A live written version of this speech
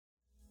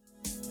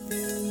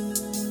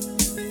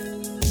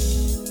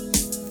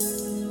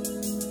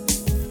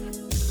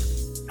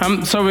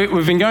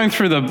We've been going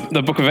through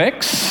the book of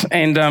Acts,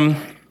 and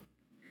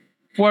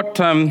what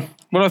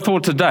I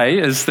thought today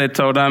is that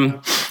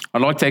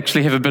I'd like to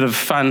actually have a bit of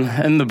fun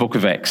in the book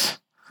of Acts.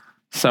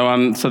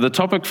 So the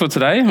topic for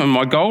today, and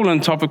my goal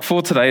and topic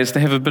for today, is to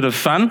have a bit of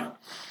fun,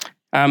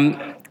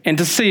 and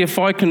to see if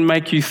I can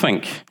make you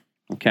think.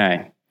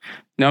 Okay.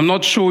 Now, I'm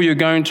not sure you're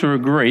going to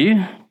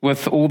agree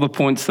with all the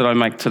points that I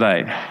make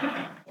today,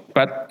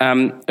 but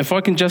if I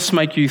can just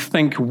make you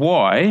think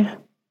why,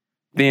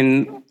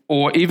 then,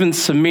 or even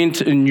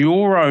cement in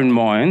your own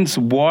minds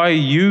why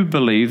you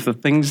believe the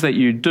things that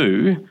you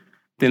do,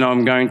 then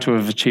I'm going to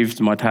have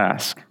achieved my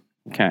task.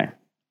 Okay.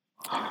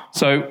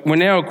 So we're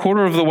now a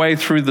quarter of the way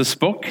through this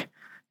book,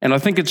 and I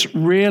think it's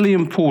really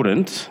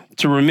important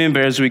to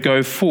remember as we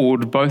go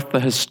forward both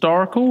the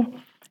historical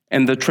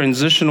and the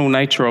transitional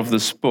nature of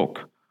this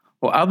book.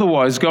 Or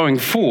otherwise, going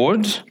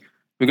forward,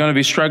 we're going to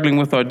be struggling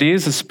with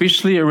ideas,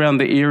 especially around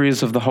the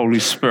areas of the Holy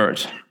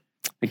Spirit.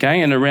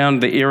 Okay, and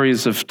around the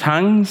areas of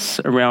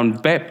tongues,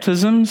 around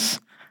baptisms,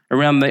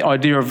 around the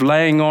idea of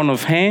laying on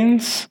of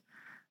hands,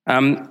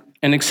 and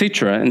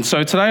etc. And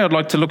so today I'd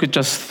like to look at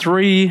just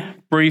three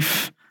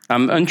brief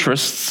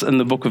interests in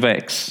the book of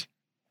Acts.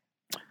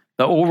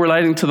 They're all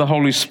relating to the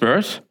Holy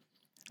Spirit,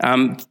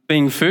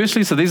 being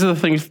firstly, so these are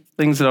the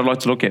things that I'd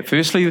like to look at.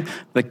 Firstly,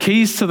 the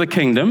keys to the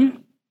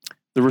kingdom,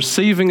 the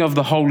receiving of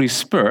the Holy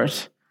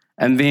Spirit,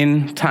 and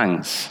then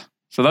tongues.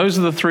 So those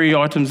are the three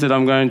items that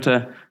I'm going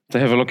to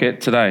have a look at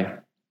today.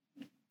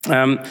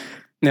 Now,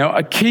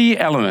 a key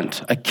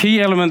element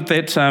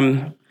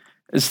that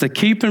is to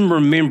keep in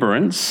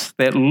remembrance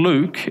that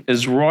Luke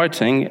is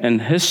writing in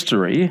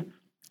history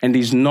and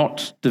he's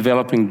not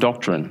developing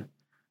doctrine.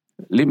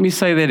 Let me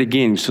say that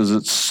again because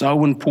it's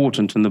so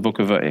important in the book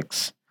of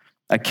Acts.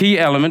 A key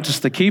element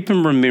is to keep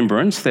in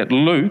remembrance that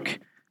Luke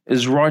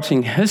is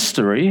writing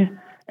history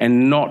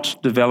and not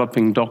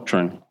developing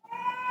doctrine.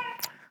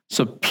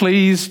 So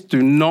please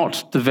do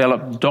not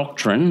develop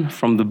doctrine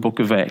from the book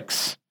of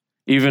Acts,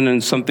 even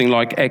in something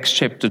like Acts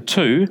chapter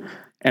 2,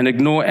 and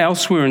ignore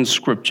elsewhere in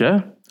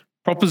Scripture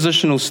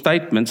propositional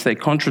statements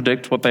that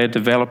contradict what they are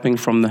developing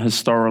from the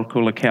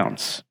historical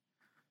accounts.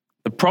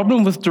 The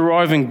problem with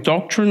deriving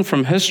doctrine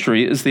from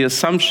history is the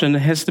assumption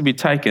has to be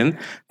taken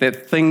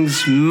that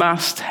things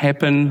must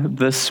happen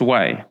this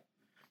way.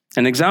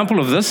 An example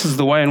of this is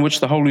the way in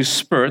which the Holy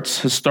Spirit's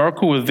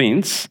historical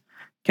events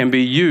can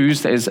be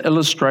used as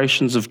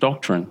illustrations of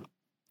doctrine.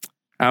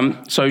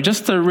 So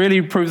just to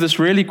really prove this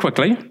really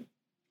quickly,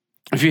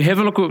 if you have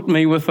a look at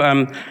me with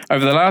over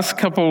the last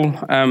couple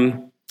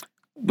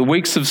the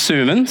weeks of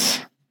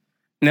sermons,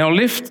 now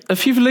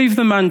if you leave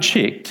them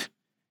unchecked,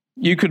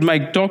 you could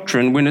make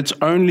doctrine when it's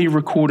only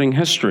recording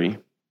history.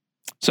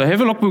 So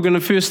have a look. We're going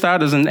to first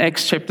start as in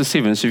Acts chapter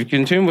 7. So if you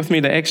can turn with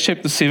me to Acts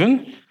chapter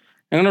 7, I'm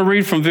going to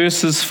read from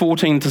verses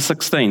 14 to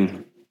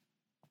 16.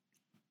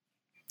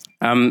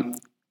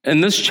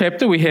 In this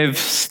chapter, we have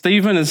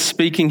Stephen is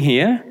speaking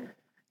here,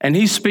 and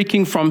he's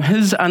speaking from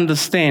his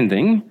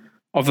understanding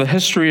of the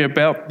history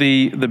about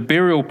the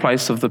burial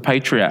place of the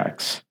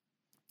patriarchs.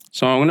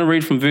 So I'm going to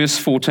read from verse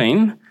 14,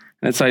 and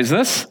it says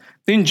this: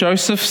 Then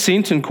Joseph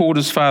sent and called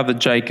his father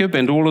Jacob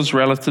and all his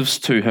relatives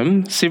to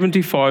him,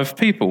 75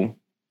 people.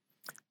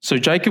 So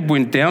Jacob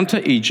went down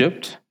to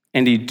Egypt,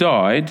 and he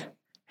died,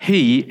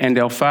 he and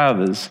our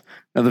fathers.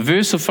 Now the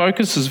verse of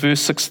focus is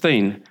verse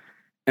 16.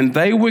 And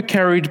they were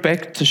carried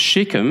back to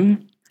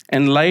Shechem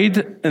and laid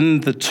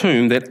in the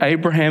tomb that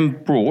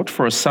Abraham brought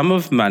for a sum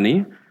of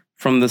money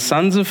from the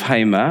sons of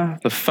Hamor,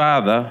 the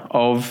father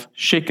of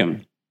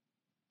Shechem.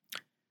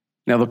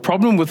 Now, the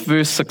problem with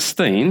verse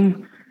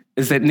 16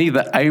 is that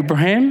neither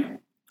Abraham,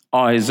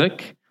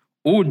 Isaac,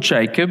 or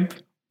Jacob,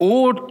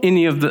 or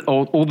any of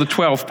all the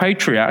 12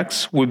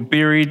 patriarchs were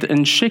buried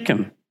in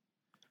Shechem.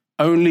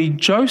 Only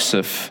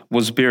Joseph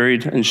was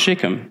buried in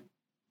Shechem.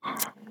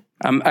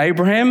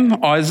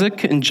 Abraham,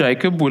 Isaac, and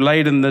Jacob were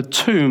laid in the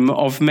tomb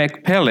of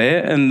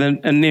Machpelah in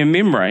their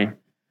memory.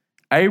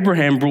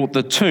 Abraham brought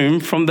the tomb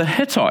from the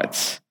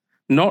Hittites,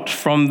 not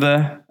from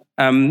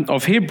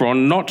of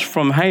Hebron, not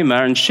from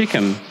Hamor and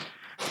Shechem.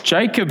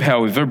 Jacob,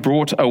 however,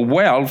 brought a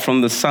well from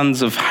the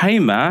sons of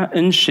Hamor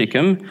in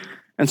Shechem,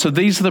 and so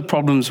these are the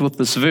problems with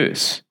this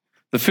verse.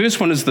 The first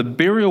one is the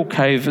burial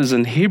cave is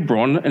in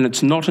Hebron, and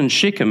it's not in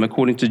Shechem,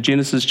 according to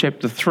Genesis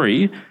chapter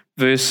 3.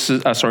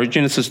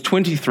 Genesis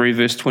 23,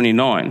 verse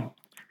 29.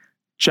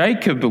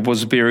 Jacob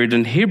was buried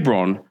in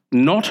Hebron,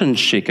 not in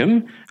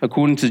Shechem,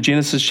 according to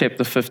Genesis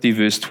chapter 50,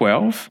 verse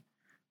 12.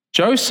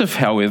 Joseph,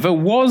 however,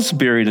 was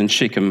buried in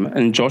Shechem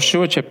in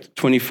Joshua chapter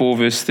 24,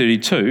 verse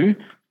 32.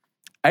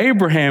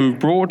 Abraham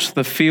brought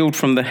the field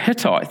from the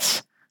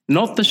Hittites,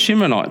 not the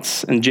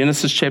Shemonites, in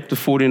Genesis chapter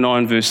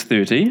 49, verse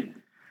 30.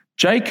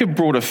 Jacob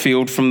brought a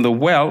field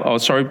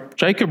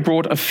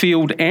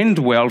and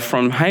well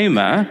from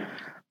Hamor,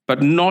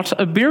 but not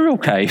a burial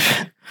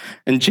cave,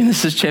 in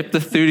Genesis chapter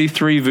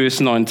 33, verse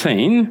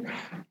 19.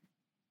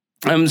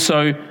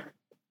 So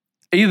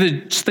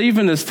either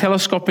Stephen is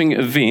telescoping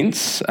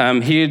events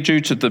here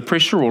due to the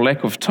pressure or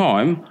lack of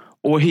time,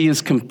 or he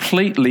is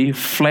completely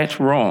flat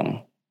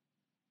wrong.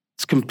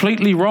 It's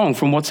completely wrong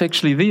from what's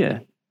actually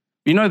there.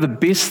 You know, the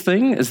best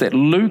thing is that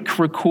Luke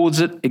records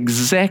it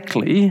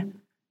exactly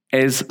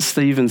as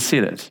Stephen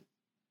said it.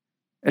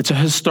 It's a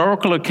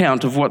historical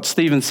account of what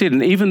Stephen said,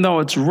 and even though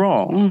it's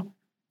wrong,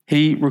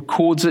 he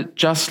records it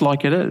just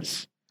like it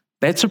is.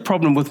 That's a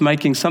problem with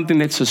making something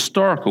that's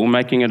historical,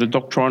 making it a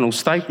doctrinal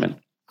statement.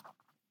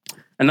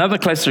 Another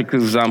classic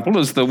example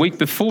is the week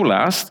before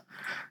last,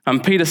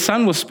 Peter's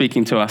son was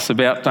speaking to us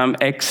about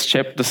Acts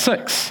chapter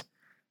 6.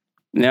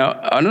 Now,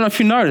 I don't know if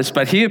you noticed,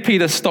 but here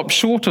Peter stopped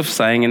short of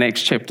saying in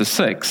Acts chapter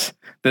 6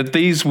 that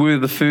these were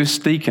the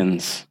first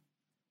deacons.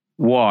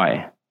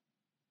 Why?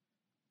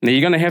 Now,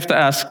 you're going to have to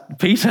ask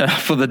Peter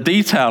for the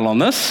detail on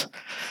this,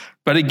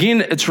 but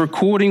again, it's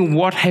recording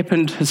what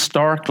happened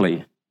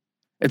historically.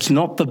 It's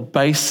not the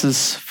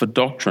basis for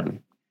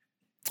doctrine.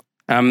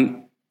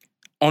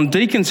 On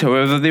deacons,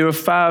 however, there are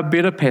far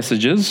better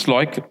passages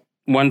like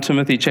 1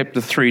 Timothy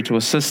chapter 3 to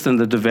assist in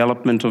the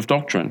development of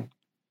doctrine.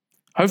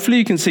 Hopefully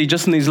you can see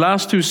just in these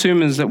last two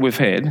sermons that we've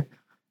had,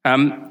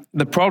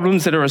 the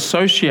problems that are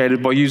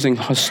associated by using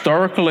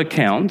historical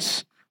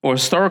accounts or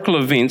historical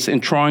events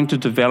and trying to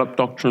develop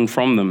doctrine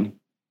from them.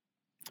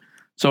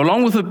 So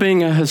along with it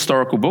being a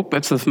historical book,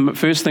 that's the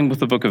first thing with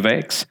the book of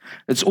Acts,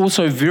 it's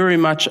also very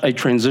much a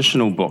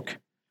transitional book.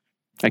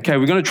 Okay,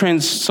 we're going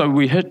to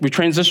we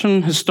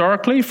transition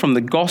historically from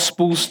the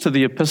Gospels to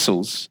the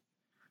epistles.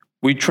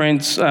 We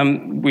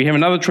have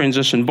another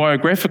transition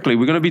biographically.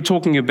 We're going to be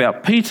talking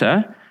about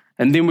Peter,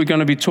 and then we're going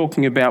to be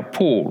talking about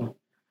Paul.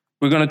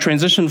 We're going to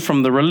transition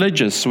from the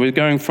religious, so we're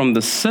going from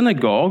the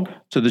synagogue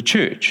to the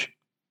church.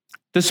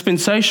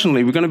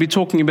 Dispensationally, we're going to be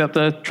talking about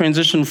the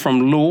transition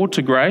from law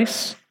to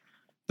grace.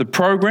 The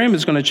program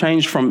is going to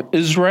change from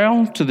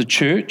Israel to the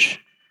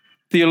church.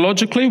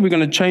 Theologically, we're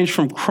going to change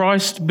from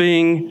Christ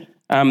being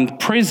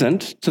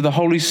present to the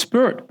Holy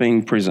Spirit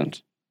being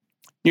present.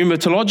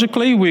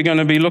 Pneumatologically, we're going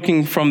to be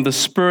looking from the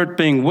Spirit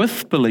being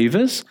with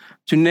believers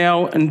to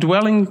now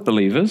indwelling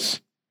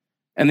believers.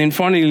 And then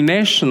finally,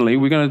 nationally,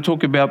 we're going to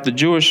talk about the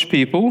Jewish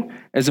people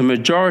as a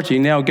majority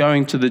now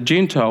going to the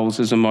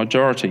Gentiles as a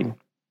majority.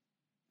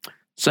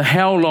 So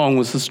how long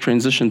was this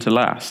transition to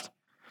last?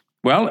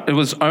 Well, it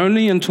was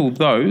only until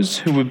those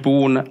who were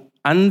born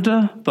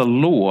under the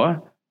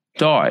law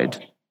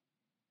died.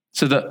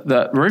 So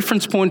the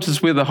reference point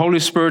is where the Holy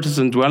Spirit is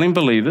indwelling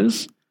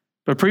believers.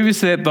 But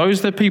previous to that,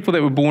 the people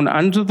that were born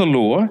under the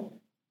law,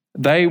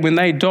 when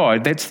they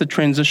died, that's the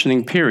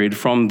transitioning period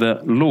from the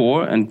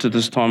law into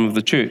this time of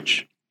the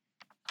church.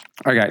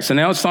 Okay, so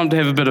now it's time to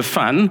have a bit of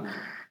fun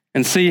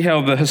and see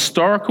how the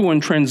historical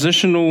and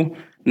transitional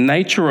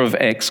nature of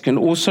Acts can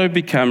also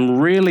become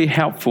really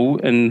helpful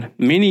in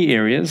many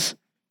areas.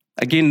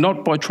 Again,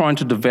 not by trying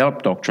to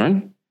develop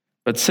doctrine,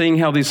 but seeing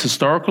how these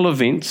historical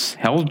events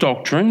held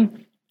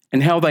doctrine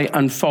and how they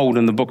unfold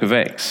in the book of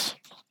Acts.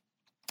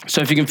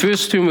 So if you can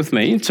first turn with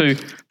me to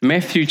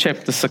Matthew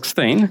chapter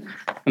 16,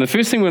 and the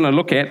first thing we're going to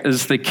look at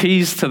is the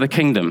keys to the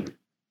kingdom.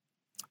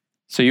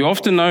 So you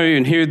often know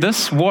and hear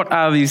this, what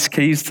are these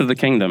keys to the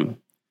kingdom?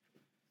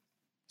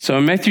 So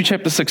in Matthew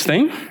chapter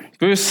 16,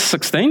 verse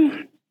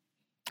 16,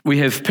 we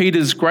have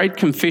Peter's great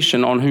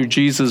confession on who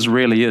Jesus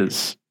really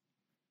is.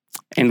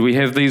 And we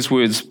have these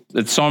words,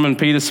 it's Simon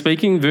Peter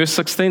speaking, verse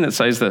 16, it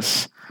says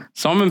this,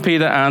 Simon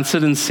Peter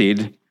answered and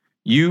said,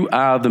 "You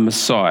are the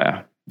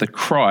Messiah, the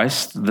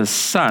Christ, the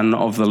Son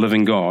of the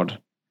living God."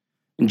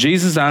 And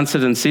Jesus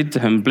answered and said to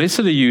him,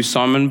 "Blessed are you,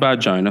 Simon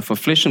Bar-Jonah, for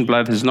flesh and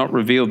blood has not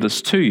revealed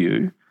this to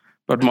you,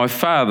 but my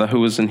Father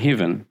who is in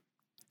heaven.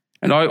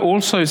 And I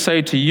also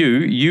say to you,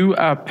 you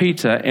are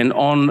Peter, and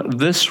on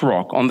this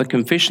rock, on the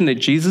confession that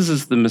Jesus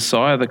is the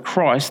Messiah, the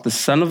Christ, the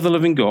Son of the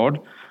living God,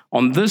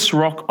 on this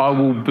rock I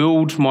will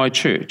build my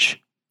church,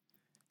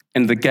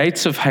 and the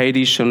gates of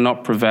Hades shall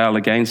not prevail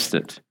against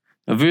it."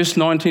 Now, verse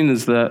 19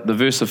 is the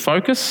verse of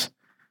focus.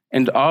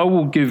 "And I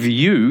will give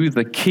you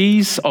the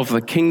keys of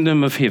the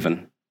kingdom of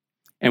heaven.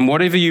 And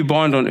whatever you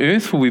bind on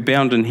earth will be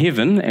bound in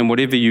heaven, and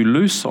whatever you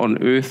loose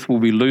on earth will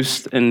be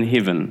loosed in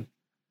heaven."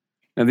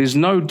 Now, there's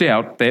no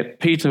doubt that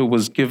Peter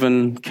was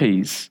given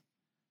keys.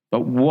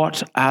 But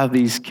what are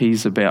these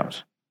keys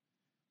about?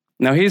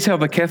 Now, here's how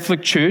the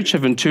Catholic Church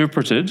have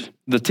interpreted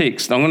the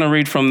text. I'm going to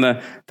read from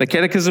the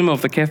Catechism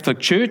of the Catholic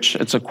Church.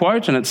 It's a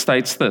quote, and it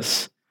states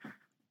this: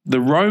 "The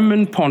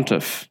Roman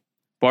Pontiff,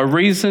 by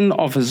reason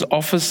of his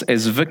office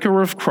as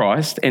Vicar of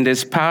Christ and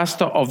as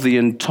pastor of the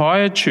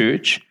entire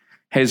Church,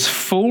 has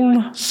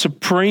full,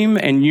 supreme,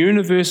 and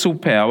universal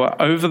power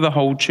over the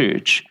whole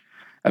Church,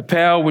 a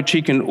power which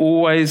he can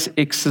always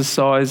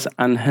exercise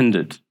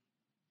unhindered."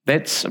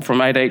 That's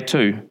from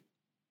 882.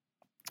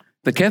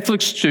 The Catholic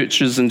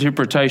Church's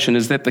interpretation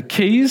is that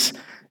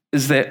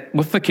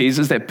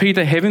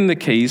Peter, having the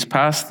keys,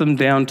 passed them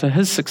down to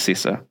his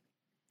successor,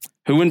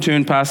 who in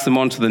turn passed them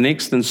on to the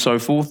next, and so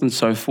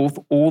forth,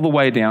 all the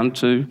way down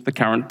to the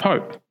current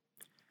Pope.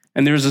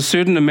 And there is a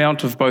certain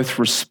amount of both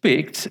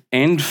respect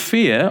and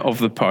fear of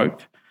the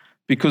Pope,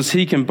 because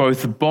he can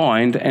both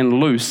bind and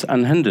loose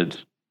unhindered.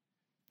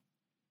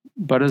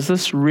 But is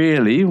this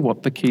really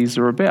what the keys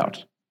are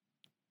about?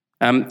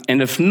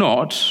 And if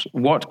not,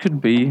 what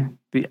could be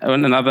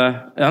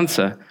another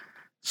answer?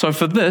 So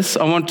for this,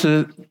 I want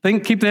to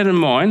keep that in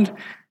mind.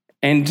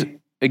 And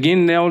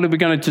again, now we're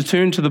going to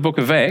turn to the book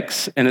of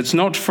Acts, and it's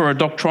not for a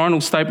doctrinal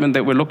statement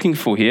that we're looking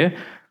for here,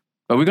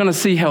 but we're going to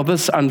see how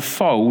this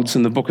unfolds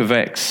in the book of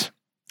Acts,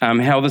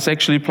 how this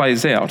actually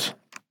plays out,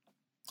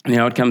 and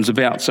how it comes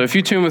about. So if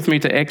you turn with me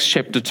to Acts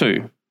chapter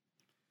 2.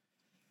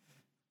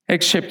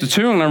 Acts chapter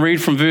 2, I'm going to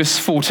read from verse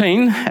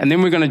 14, and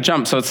then we're going to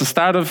jump. So it's the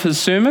start of his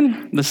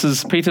sermon. This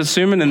is Peter's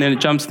sermon, and then it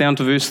jumps down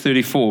to verse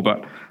 34.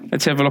 But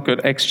let's have a look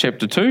at Acts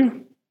chapter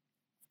 2.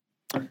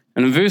 And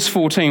in verse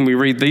 14, we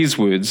read these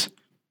words,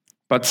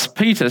 "But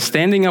Peter,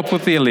 standing up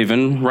with the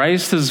 11,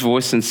 raised his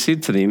voice and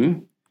said to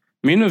them,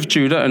 'Men of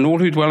Judah and all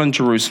who dwell in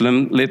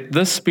Jerusalem, let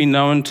this be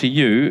known to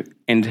you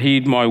and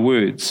heed my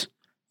words.'"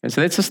 Okay,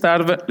 so that's the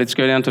start of it. Let's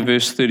go down to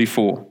verse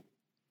 34.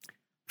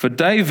 "For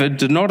David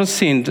did not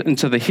ascend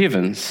into the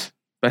heavens,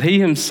 but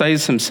he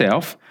says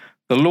himself,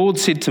 'The Lord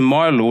said to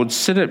my Lord,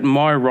 sit at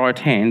my right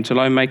hand till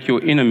I make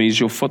your enemies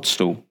your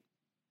footstool.'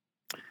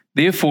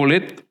 Therefore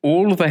let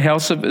all the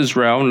house of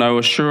Israel know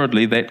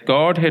assuredly that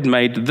God had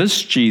made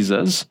this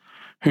Jesus,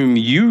 whom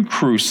you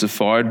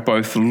crucified,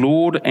 both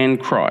Lord and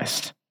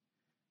Christ."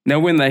 Now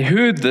when they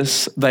heard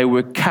this, they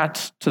were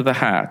cut to the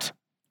heart,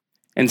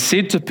 and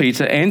said to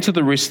Peter and to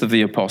the rest of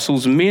the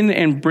apostles, "Men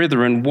and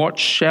brethren, what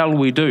shall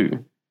we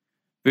do?"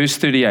 Verse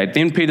 38,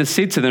 "Then Peter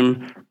said to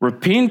them,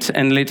 'Repent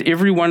and let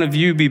every one of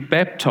you be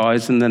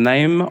baptized in the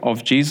name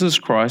of Jesus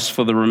Christ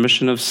for the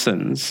remission of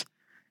sins,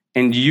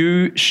 and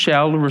you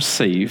shall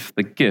receive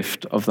the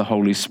gift of the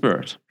Holy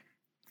Spirit.'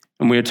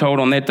 And we are told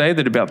on that day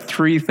that about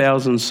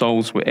 3,000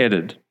 souls were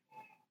added."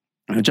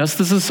 Now, just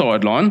as a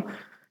sideline,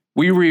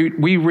 we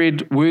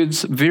read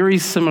words very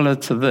similar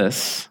to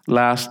this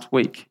last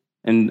week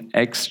in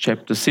Acts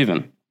chapter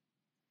 7.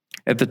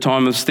 At the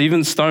time of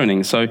Stephen's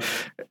stoning. So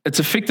it's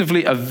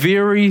effectively a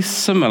very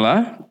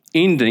similar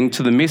ending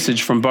to the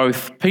message from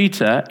both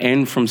Peter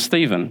and from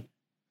Stephen.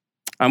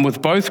 And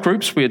with both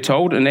groups, we are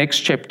told in Acts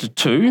chapter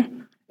 2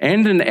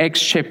 and in Acts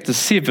chapter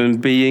 7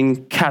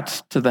 being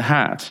cut to the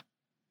heart.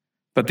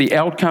 But the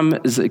outcome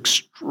is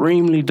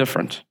extremely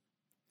different.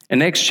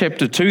 In Acts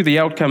chapter 2, the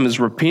outcome is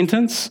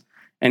repentance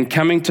and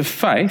coming to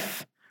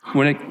faith.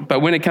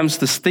 But when it comes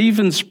to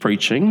Stephen's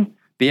preaching,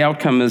 the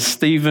outcome is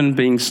Stephen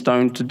being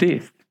stoned to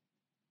death.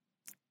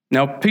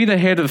 Now, Peter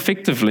had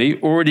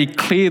effectively already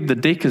cleared the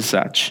deck as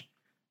such,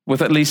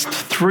 with at least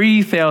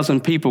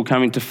 3,000 people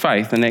coming to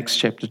faith in Acts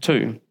chapter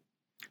 2.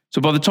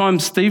 So by the time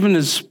Stephen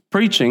is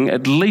preaching,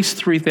 at least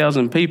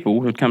 3,000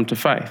 people had come to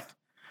faith,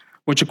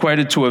 which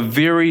equated to a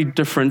very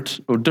different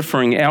or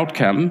differing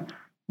outcome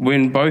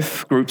when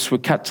both groups were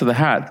cut to the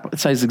heart. It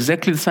says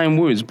exactly the same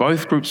words.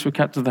 Both groups were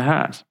cut to the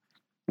heart.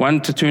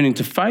 One to turning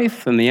to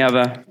faith and the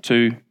other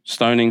to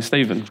stoning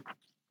Stephen.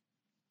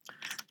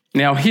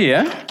 Now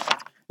here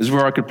is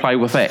where I could play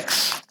with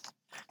Acts.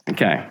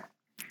 Okay.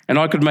 And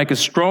I could make a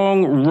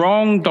strong,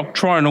 wrong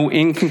doctrinal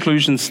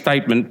in-conclusion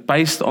statement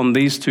based on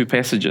these two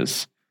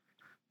passages.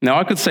 Now,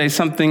 I could say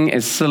something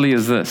as silly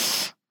as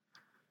this.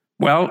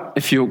 Well,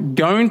 if you're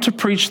going to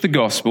preach the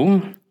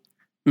gospel,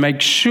 make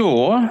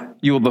sure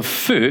you're the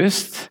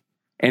first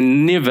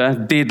and never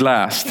dead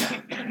last.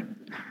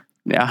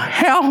 Now,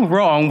 how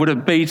wrong would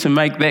it be to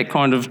make that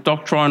kind of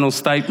doctrinal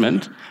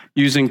statement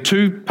using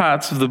two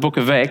parts of the book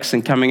of Acts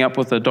and coming up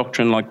with a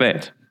doctrine like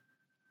that?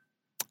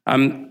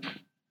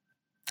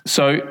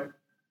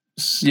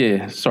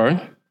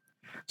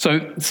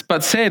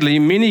 But sadly,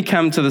 many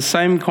come to the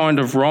same kind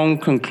of wrong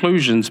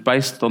conclusions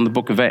based on the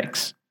book of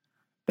Acts.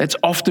 That's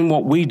often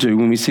what we do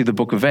when we see the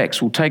book of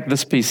Acts. We'll take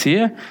this piece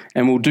here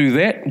and we'll do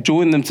that,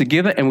 join them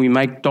together, and we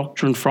make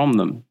doctrine from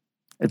them.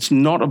 It's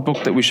not a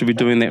book that we should be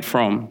doing that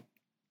from.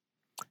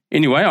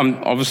 Anyway,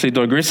 I'm obviously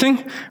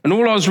digressing, and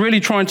all I was really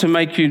trying to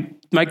make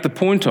the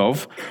point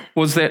of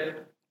was that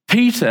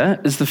Peter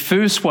is the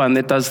first one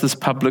that does this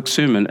public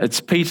sermon.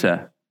 It's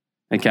Peter,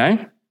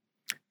 okay?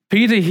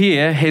 Peter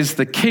here has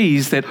the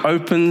keys that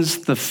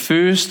opens the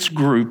first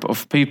group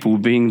of people,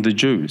 being the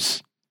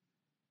Jews.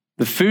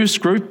 The first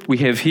group we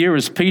have here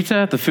is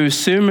Peter. The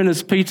first sermon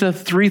is Peter.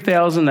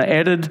 3,000 are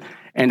added,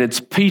 and it's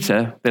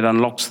Peter that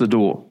unlocks the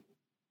door.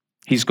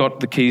 He's got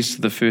the keys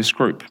to the first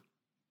group.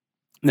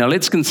 Now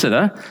let's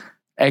consider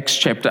Acts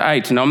chapter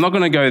 8. And I'm not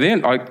going to go there.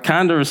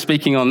 Kanda is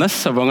speaking on this,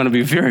 so I'm going to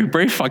be very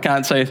brief. I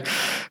can't say it.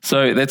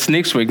 So that's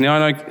next week. Now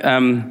I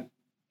know,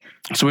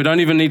 so we don't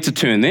even need to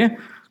turn there.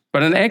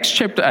 But in Acts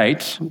chapter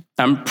 8,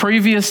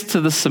 previous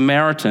to the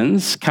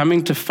Samaritans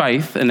coming to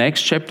faith in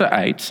Acts chapter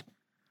 8,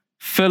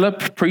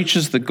 Philip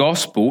preaches the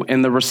gospel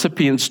and the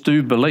recipients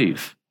do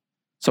believe.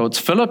 So it's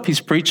Philip, he's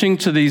preaching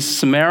to these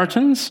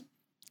Samaritans.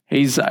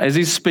 As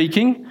he's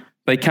speaking,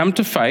 they come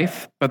to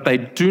faith, but they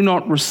do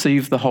not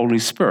receive the Holy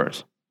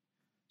Spirit.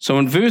 So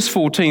in verse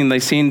 14, they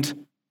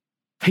send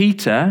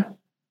Peter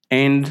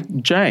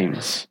and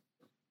James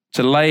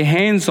to lay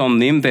hands on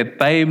them that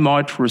they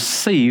might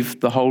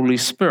receive the Holy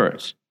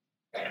Spirit.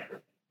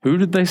 Who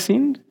did they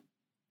send?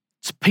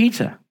 It's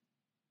Peter.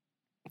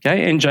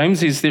 Okay, and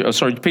James is there.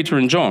 Peter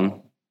and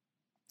John.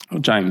 or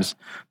James.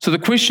 So the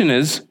question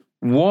is,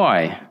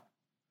 why?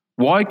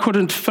 Why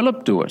couldn't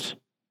Philip do it?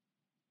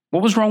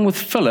 What was wrong with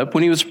Philip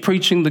when he was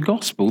preaching the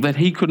gospel that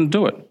he couldn't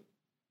do it?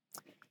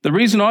 The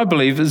reason I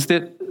believe is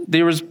that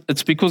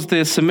it's because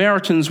the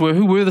Samaritans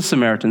who were the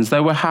Samaritans?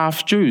 They were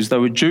half Jews. They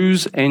were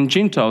Jews and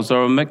Gentiles. They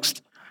were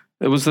mixed.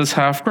 It was this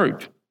half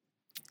group.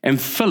 And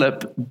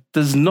Philip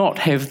does not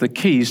have the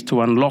keys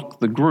to unlock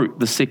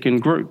the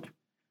second group.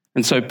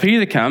 And so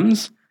Peter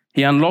comes,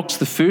 he unlocks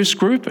the first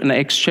group in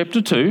Acts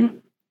chapter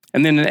 2,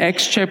 and then in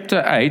Acts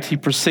chapter 8, he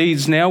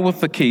proceeds now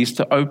with the keys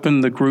to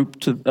open the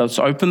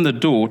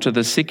door to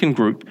the second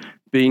group,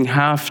 being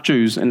half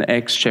Jews in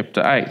Acts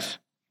chapter 8.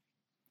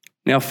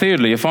 Now,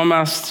 thirdly, if I'm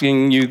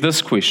asking you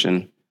this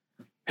question,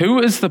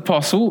 who is the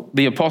apostle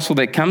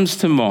that comes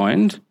to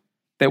mind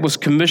that was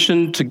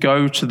commissioned to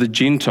go to the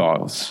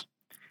Gentiles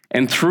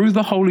and through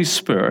the Holy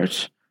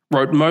Spirit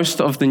wrote most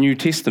of the New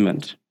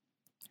Testament?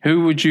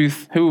 Who would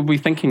we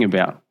thinking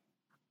about?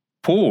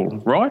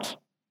 Paul, right?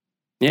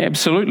 Yeah,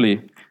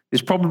 absolutely.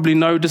 There's probably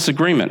no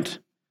disagreement.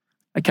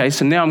 Okay,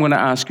 so now I'm going to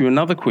ask you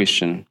another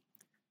question.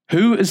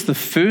 Who is the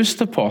first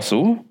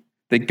apostle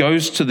that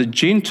goes to the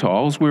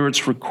Gentiles where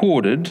it's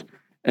recorded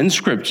in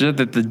Scripture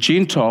that the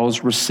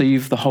Gentiles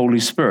receive the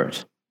Holy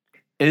Spirit?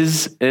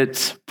 Is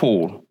it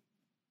Paul?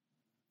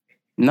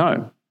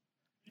 No.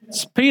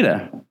 It's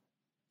Peter.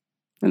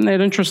 Isn't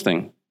that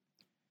interesting?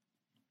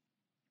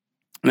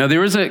 Now,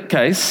 there is a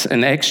case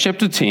in Acts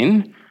chapter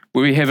 10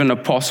 where we have an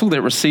apostle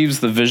that receives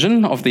the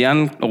vision of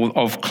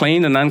of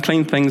clean and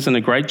unclean things in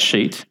a great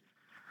sheet.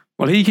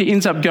 Well, he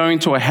ends up going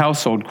to a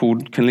household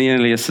called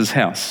Cornelius'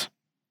 house.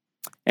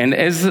 And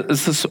as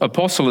this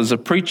apostle is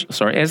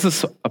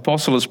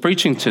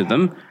preaching to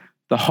them,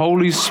 the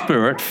Holy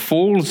Spirit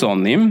falls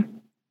on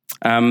them.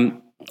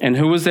 And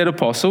who is that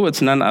apostle?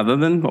 It's none other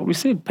than what we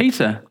said,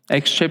 Peter.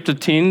 Acts chapter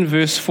 10,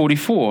 verse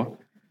 44.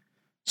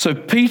 So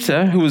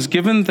Peter, who was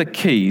given the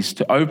keys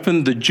to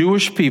open the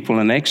Jewish people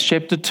in Acts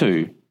chapter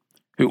 2,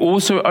 who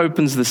also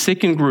opens the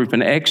second group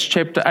in Acts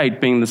chapter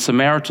 8, being the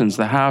Samaritans,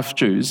 the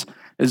half-Jews,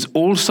 is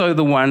also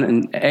the one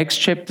in Acts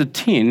chapter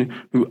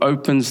 10 who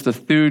opens the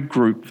third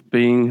group,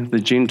 being the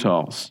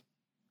Gentiles.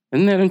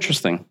 Isn't that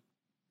interesting?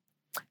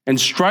 And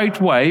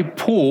straightway,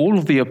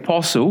 Paul, the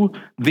apostle,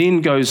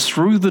 then goes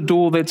through the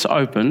door that's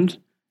opened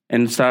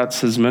and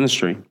starts his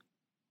ministry.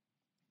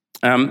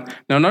 Now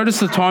notice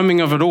the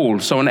timing of it all.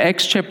 So in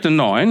Acts chapter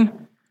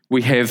 9,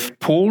 we have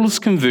Paul's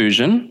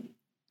conversion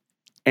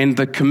and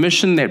the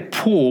commission that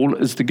Paul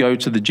is to go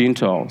to the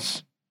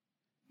Gentiles.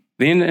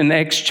 Then in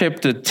Acts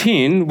chapter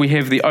 10, we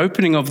have the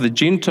opening of the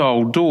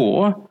Gentile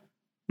door,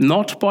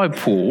 not by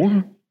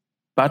Paul,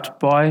 but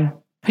by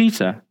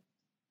Peter.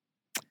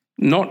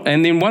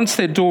 And then once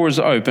that door is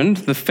opened,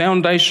 the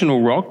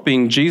foundational rock,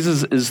 being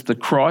Jesus is the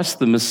Christ,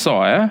 the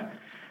Messiah,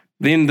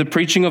 then the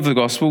preaching of the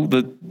gospel,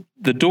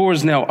 the door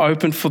is now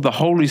open for the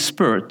Holy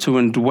Spirit to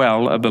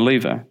indwell a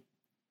believer.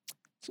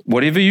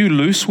 Whatever you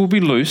loose will be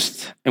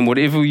loosed, and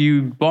whatever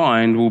you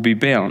bind will be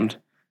bound.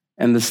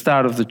 And the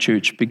start of the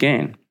church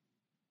began.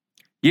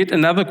 Yet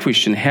another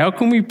question, how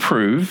can we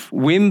prove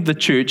when the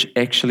church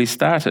actually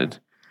started?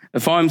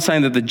 If I'm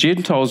saying that the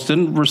Gentiles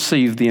didn't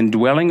receive the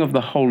indwelling of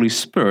the Holy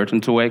Spirit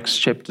until Acts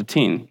chapter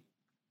 10.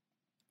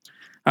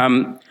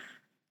 One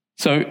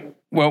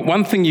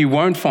thing you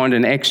won't find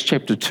in Acts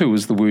chapter 2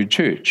 is the word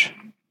church.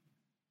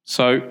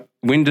 So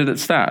when did it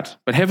start?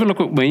 But have a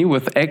look at me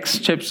with Acts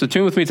chapter,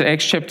 turn with me to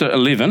Acts chapter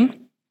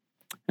 11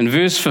 and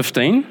verse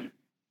 15.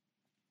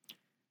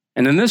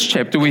 And in this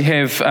chapter, we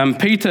have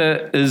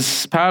Peter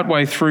is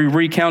partway through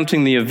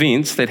recounting the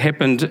events that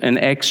happened in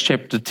Acts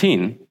chapter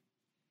 10.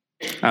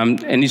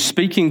 And he's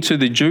speaking to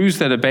the Jews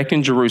that are back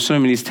in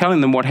Jerusalem, and he's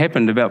telling them what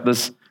happened about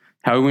this,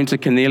 how he went to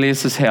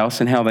Cornelius' house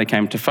and how they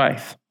came to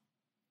faith.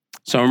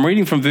 So I'm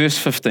reading from verse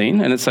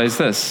 15, and it says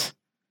this,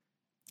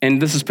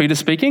 and this is Peter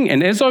speaking,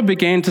 and as I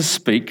began to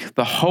speak,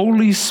 the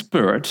Holy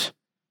Spirit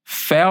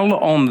fell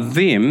on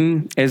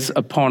them as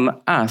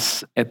upon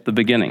us at the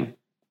beginning.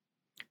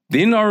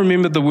 Then I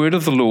remembered the word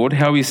of the Lord,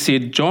 how he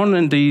said, John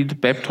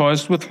indeed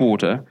baptized with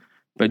water,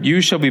 but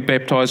you shall be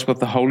baptized with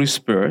the Holy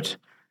Spirit.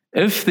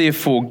 If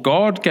therefore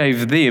God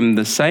gave them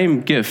the same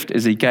gift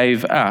as he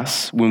gave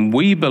us when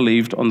we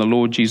believed on the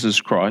Lord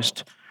Jesus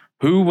Christ,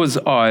 who was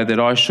I that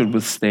I should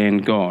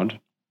withstand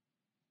God?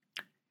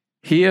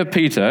 Here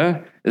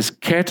Peter is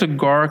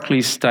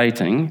categorically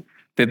stating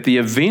that the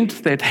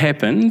event that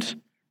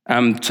happened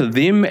to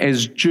them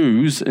as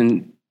Jews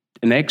in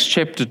Acts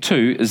chapter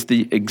 2 is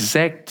the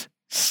exact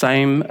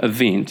same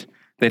event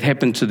that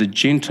happened to the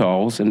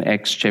Gentiles in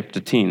Acts chapter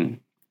 10,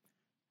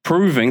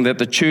 proving that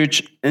the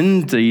church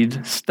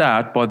indeed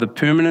start by the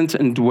permanent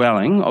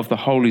indwelling of the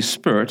Holy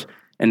Spirit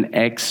in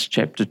Acts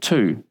chapter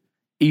 2,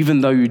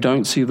 even though you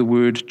don't see the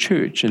word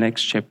church in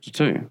Acts chapter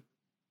 2.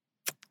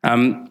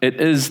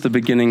 It is the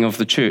beginning of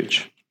the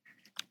church.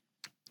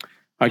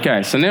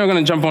 Okay, so now we're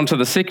going to jump on to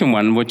the second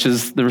one, which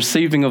is the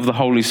receiving of the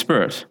Holy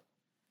Spirit.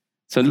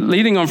 So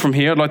leading on from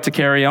here, I'd like to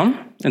carry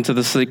on into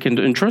the second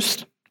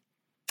interest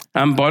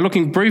by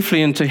looking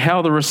briefly into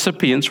how the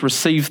recipients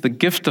receive the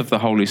gift of the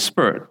Holy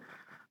Spirit.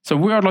 So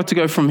where I'd like to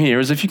go from here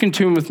is if you can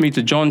turn with me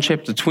to John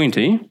chapter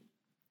 20,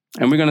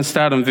 and we're going to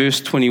start in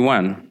verse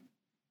 21.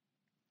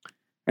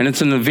 And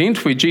it's an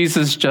event where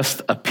Jesus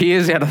just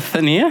appears out of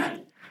thin air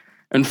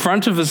in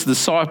front of his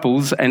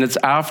disciples, and it's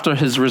after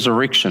his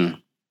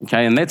resurrection.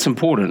 Okay, and that's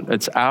important.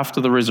 It's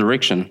after the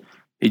resurrection.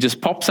 He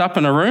just pops up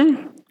in a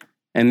room,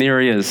 and there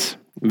he is.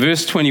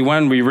 Verse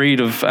 21, we read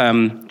of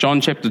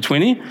John chapter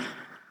 20.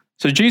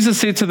 So Jesus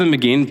said to them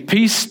again,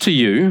 "Peace to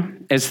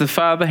you, as the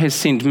Father has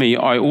sent me,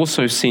 I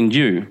also send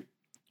you."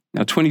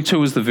 Now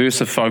 22 is the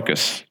verse of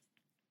focus.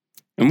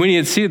 And when he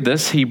had said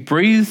this, he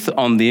breathed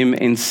on them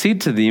and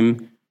said to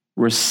them,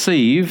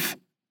 "Receive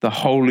the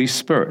Holy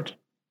Spirit."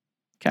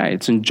 Okay,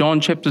 it's in John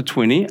chapter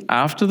 20,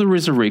 after the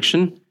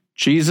resurrection,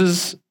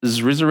 Jesus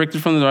is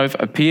resurrected from the grave,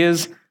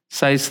 appears,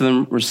 says to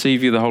them,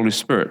 "Receive you the Holy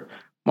Spirit."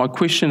 My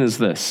question is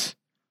this: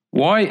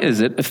 why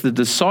is it if the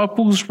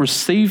disciples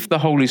received the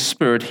Holy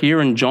Spirit here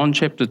in John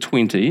chapter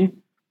 20,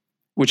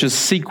 which is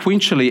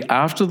sequentially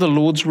after the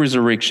Lord's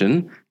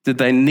resurrection, did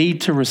they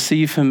need to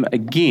receive him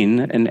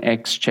again in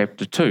Acts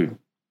chapter 2,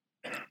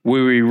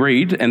 where we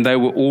read, "And they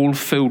were all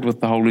filled with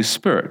the Holy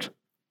Spirit"?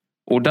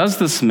 Or does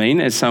this mean,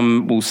 as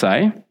some will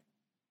say,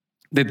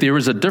 that there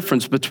is a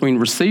difference between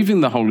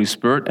receiving the Holy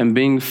Spirit and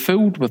being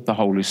filled with the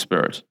Holy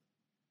Spirit?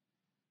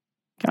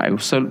 Okay,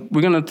 so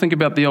we're going to think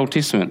about the Old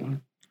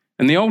Testament.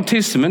 In the Old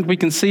Testament, we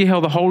can see how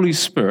the Holy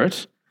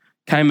Spirit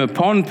came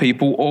upon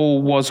people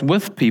or was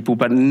with people,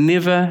 but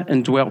never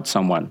indwelt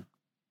someone.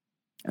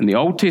 In the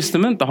Old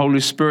Testament, the Holy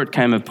Spirit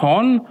came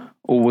upon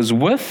or was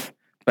with,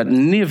 but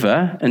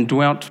never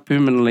indwelt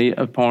permanently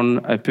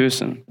upon a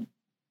person.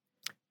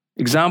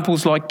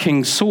 Examples like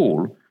King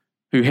Saul,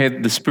 who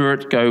had the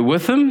Spirit go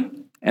with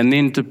him and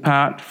then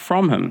depart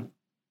from him.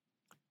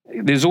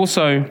 There's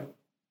also,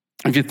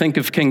 if you think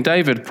of King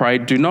David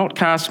prayed, "Do not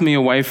cast me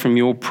away from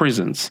your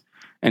presence,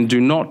 and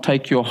do not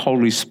take your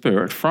Holy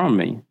Spirit from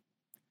me."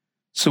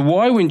 So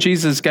why, when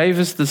Jesus gave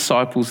his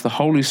disciples the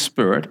Holy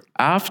Spirit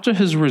after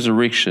his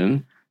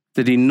resurrection,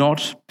 did he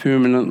not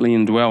permanently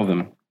indwell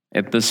them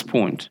at this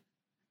point?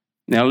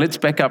 Now let's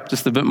back up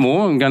just a bit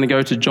more. I'm going to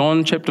go to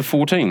John chapter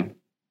 14.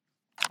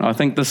 I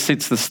think this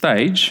sets the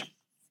stage.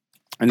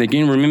 And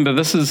again, remember,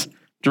 this is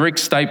direct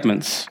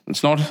statements.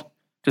 It's not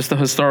just a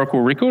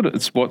historical record.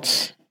 It's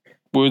what's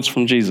words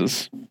from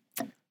Jesus.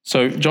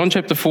 So John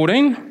chapter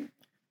 14,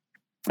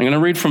 I'm going to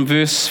read from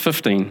verse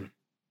 15,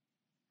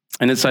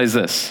 and it says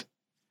this: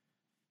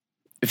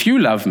 "If you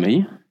love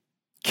me,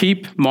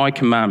 keep my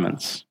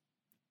commandments,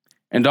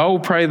 and I will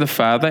pray the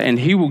Father, and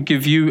he will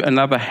give you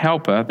another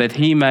helper, that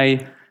he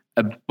may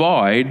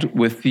abide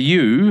with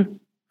you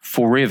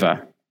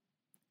forever."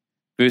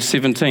 Verse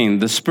 17,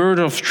 "The Spirit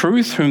of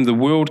truth, whom the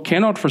world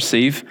cannot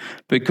receive,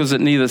 because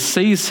it neither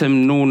sees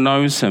him nor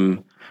knows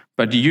him,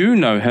 but you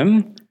know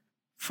him,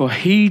 for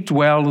he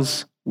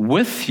dwells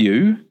with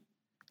you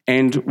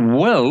and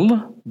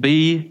will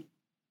be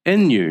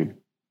in you."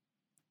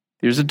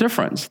 There's a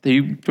difference.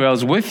 He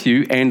dwells with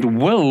you and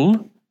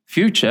will,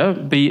 future,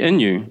 be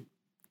in you.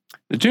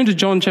 Now turn to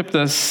John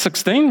chapter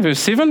 16, verse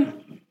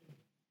 7.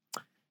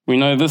 We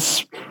know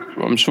this,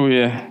 I'm sure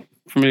you're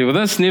familiar with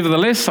this.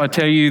 "Nevertheless, I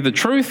tell you the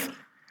truth.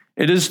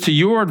 It is to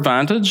your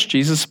advantage,"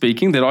 Jesus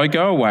speaking, "that I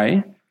go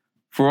away.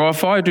 For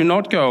if I do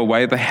not go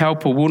away, the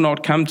Helper will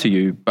not come to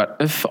you. But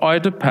if I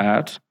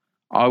depart,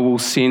 I will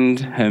send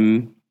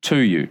him to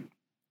you."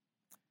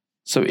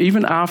 So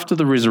even after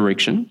the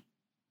resurrection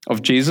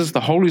of Jesus,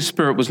 the Holy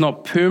Spirit was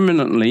not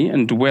permanently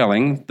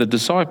indwelling the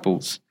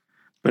disciples,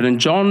 but in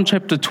John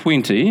chapter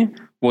 20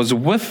 was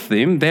with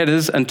them, that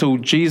is, until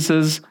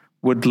Jesus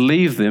would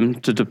leave them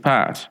to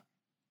depart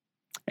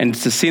and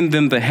to send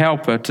them the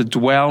Helper to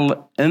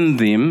dwell in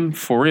them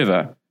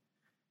forever.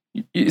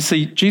 You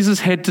see,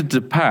 Jesus had to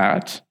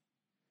depart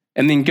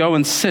and then go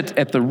and sit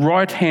at the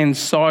right-hand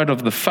side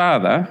of the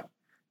Father,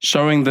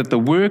 showing that the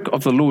work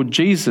of the Lord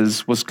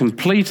Jesus was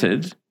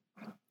completed,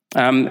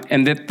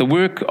 and that the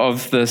work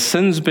of the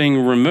sins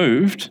being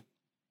removed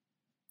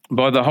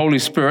by the Holy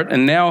Spirit,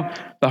 and now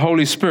the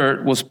Holy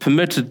Spirit was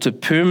permitted to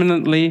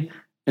permanently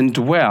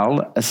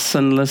indwell a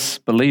sinless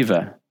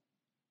believer.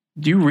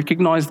 Do you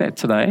recognize that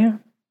today?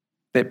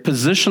 That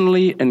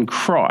positionally in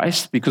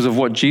Christ, because of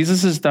what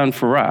Jesus has done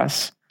for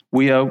us,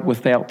 we are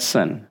without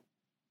sin.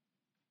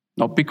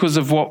 Not because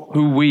of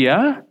who we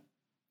are,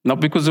 not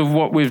because of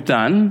what we've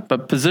done,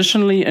 but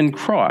positionally in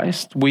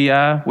Christ, we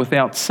are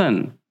without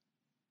sin.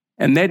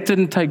 And that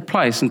didn't take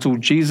place until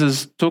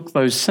Jesus took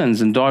those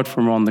sins and died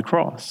for them on the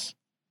cross.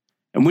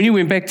 And when he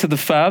went back to the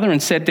Father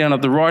and sat down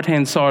at the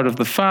right-hand side of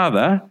the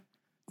Father,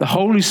 the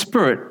Holy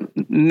Spirit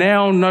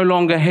now no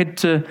longer had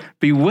to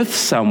be with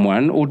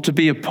someone or to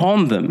be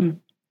upon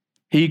them.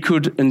 He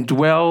could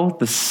indwell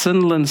the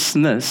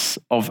sinlessness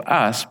of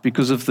us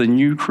because of the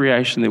new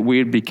creation that we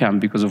had become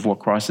because of what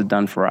Christ had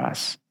done for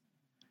us.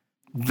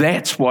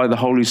 That's why the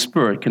Holy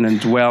Spirit can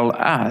indwell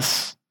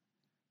us.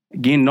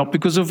 Again, not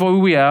because of who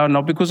we are,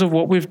 not because of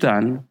what we've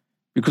done,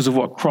 because of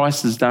what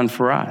Christ has done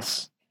for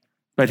us.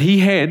 But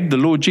the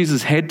Lord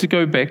Jesus had to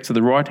go back to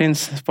the right-hand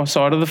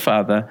side of the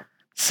Father,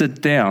 sit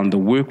down, the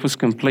work was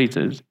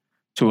completed,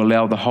 to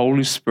allow the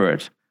Holy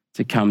Spirit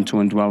to come to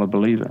indwell a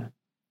believer,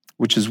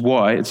 which is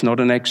why it's not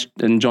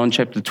in John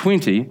chapter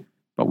 20,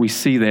 but we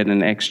see that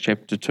in Acts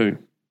chapter 2.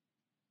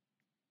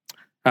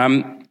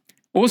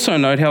 Also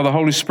note how the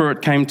Holy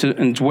Spirit came to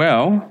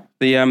indwell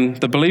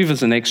the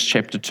believers in Acts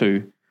chapter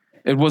 2.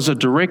 It was a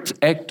direct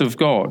act of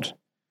God.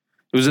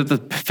 It was at the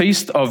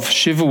feast of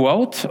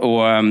Shavuot,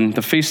 or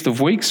the Feast of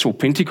Weeks, or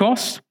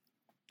Pentecost,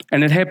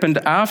 and it happened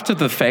after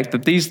the fact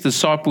that these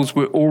disciples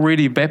were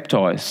already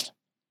baptized.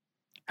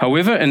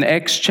 However, in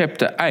Acts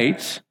chapter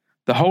 8,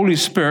 the Holy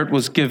Spirit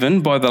was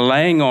given by the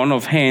laying on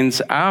of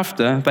hands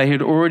after they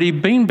had already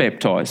been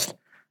baptized.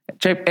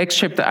 Acts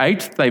chapter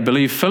 8, they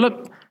believe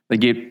Philip, they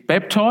get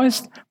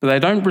baptized, but they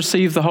don't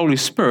receive the Holy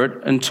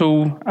Spirit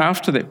until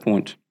after that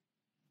point.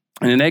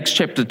 And in Acts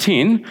chapter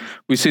 10,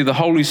 we see the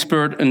Holy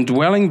Spirit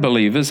indwelling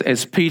believers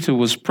as Peter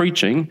was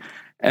preaching,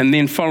 and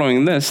then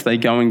following this, they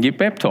go and get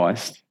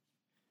baptized.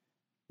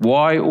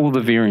 Why all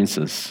the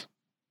variances?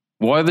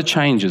 Why the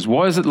changes?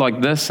 Why is it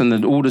like this and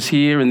the order's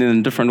here and then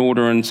a different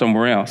order and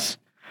somewhere else?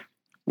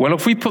 Well,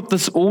 if we put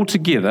this all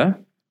together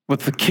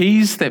with the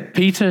keys that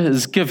Peter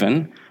is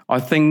given, I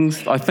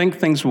think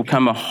things will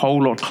come a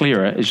whole lot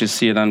clearer as you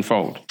see it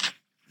unfold.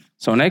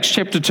 So in Acts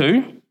chapter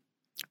 2,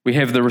 we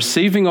have the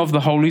receiving of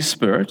the Holy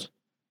Spirit.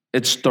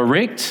 It's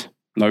direct,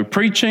 no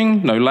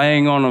preaching, no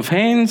laying on of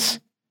hands.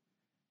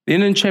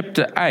 Then in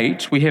chapter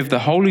 8, we have the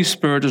Holy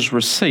Spirit is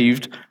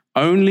received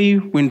only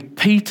when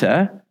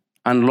Peter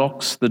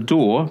unlocks the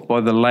door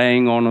by the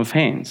laying on of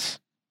hands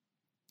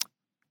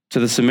to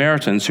the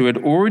Samaritans who had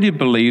already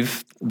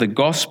believed the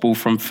gospel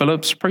from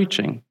Philip's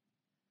preaching.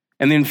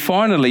 And then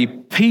finally,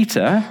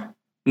 Peter,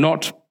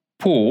 not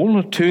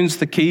Paul, turns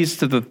the keys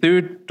to the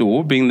third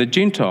door, being the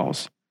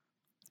Gentiles.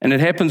 And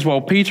it happens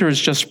while Peter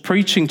is just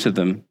preaching to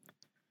them.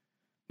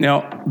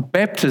 Now,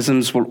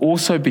 baptisms will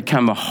also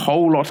become a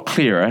whole lot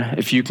clearer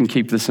if you can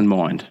keep this in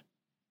mind.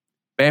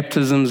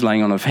 Baptisms,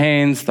 laying on of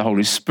hands, the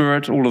Holy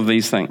Spirit, all of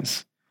these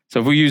things. So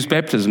if we use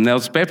baptism, now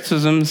it's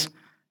baptisms.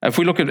 If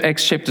we look at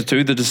Acts chapter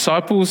 2, the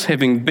disciples,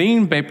 having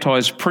been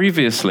baptized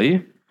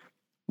previously,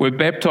 were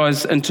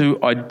baptized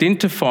into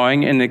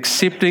identifying and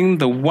accepting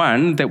the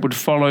one that would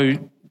follow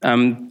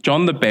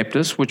John the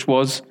Baptist, which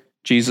was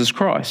Jesus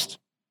Christ.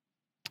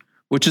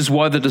 Which is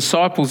why the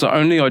disciples are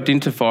only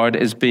identified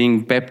as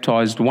being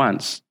baptized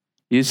once.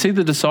 You see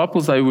the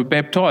disciples, they were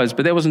baptized,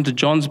 but that wasn't to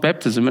John's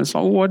baptism. And it's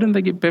like, why didn't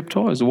they get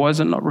baptized? Why is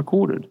it not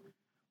recorded?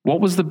 What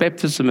was the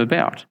baptism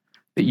about?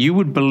 That you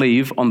would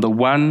believe on the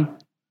one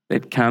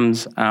that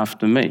comes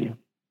after me.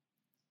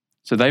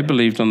 So they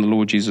believed on the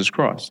Lord Jesus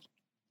Christ.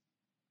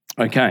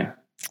 Okay.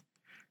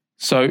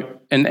 So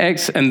in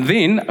Acts, and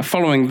then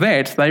following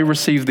that, they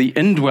received the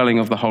indwelling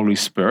of the Holy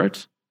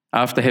Spirit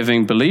after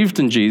having believed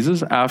in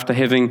Jesus, after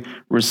having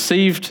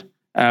received,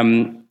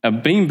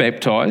 being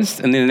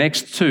baptized, and then in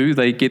Acts 2,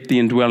 they get the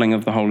indwelling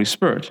of the Holy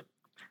Spirit.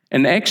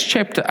 In Acts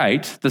chapter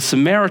 8, the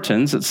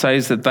Samaritans, it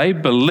says that they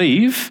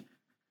believe,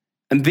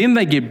 and then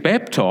they get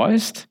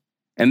baptized,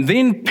 and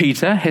then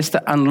Peter has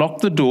to unlock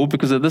the door,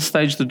 because at this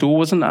stage the door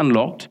wasn't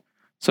unlocked.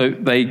 So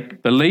they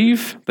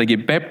believe, they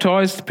get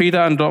baptized,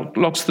 Peter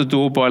unlocks the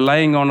door by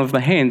laying on of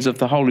the hands of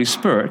the Holy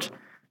Spirit,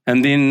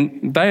 and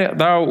then they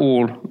are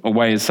all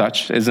away as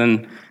such, as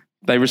in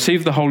they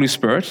receive the Holy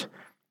Spirit.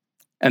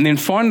 And then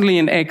finally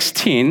in Acts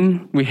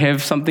 10, we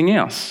have something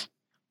else.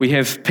 We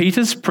have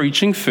Peter's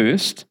preaching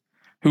first,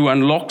 who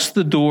unlocks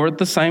the door at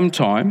the same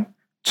time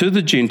to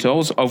the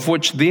Gentiles, of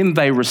which then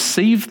they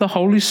receive the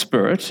Holy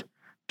Spirit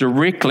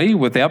directly,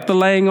 without the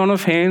laying on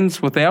of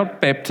hands,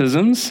 without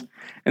baptisms.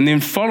 And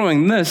then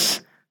following this,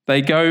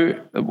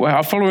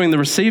 following the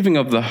receiving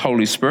of the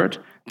Holy Spirit,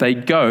 they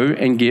go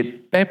and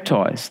get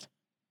baptized.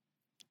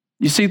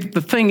 You see,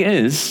 the thing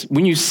is,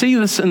 when you see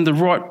this in the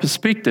right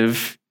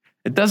perspective,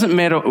 it doesn't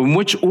matter in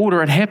which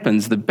order it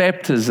happens, the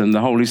baptism,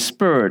 the Holy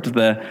Spirit,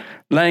 the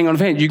laying on of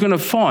hands, you're going to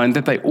find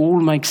that they all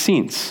make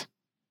sense.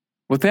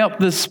 Without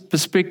this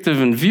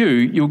perspective and view,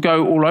 you'll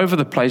go all over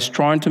the place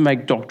trying to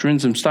make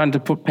doctrines and starting to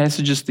put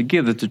passages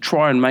together to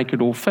try and make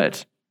it all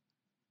fit.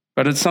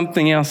 But it's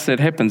something else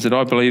that happens that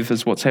I believe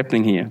is what's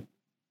happening here.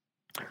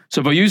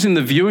 So by using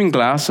the viewing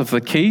glass of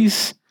the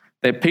keys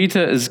that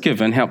Peter is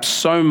given helps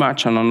so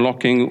much on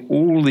unlocking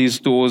all these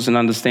doors and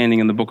understanding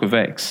in the book of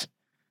Acts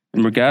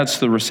in regards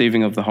to the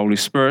receiving of the Holy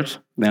Spirit,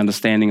 the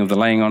understanding of the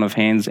laying on of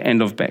hands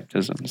and of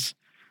baptisms.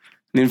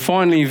 And then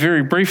finally,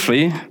 very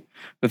briefly,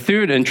 the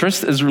third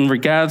interest is in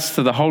regards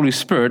to the Holy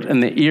Spirit in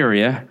the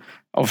area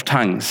of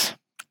tongues.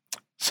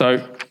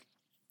 So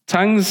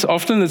tongues,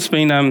 often it's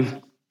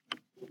been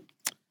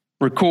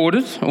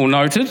recorded or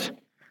noted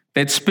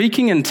that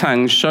speaking in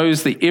tongues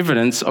shows the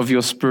evidence of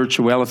your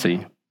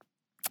spirituality.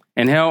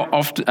 And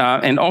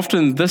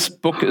often this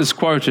book is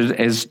quoted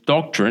as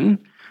doctrine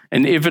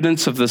and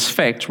evidence of this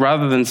fact,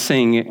 rather than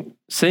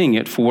seeing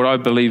it for what I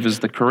believe is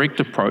the correct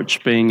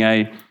approach, being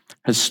a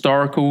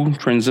historical,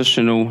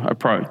 transitional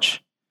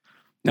approach.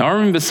 Now, I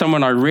remember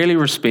someone I really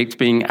respect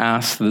being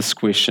asked this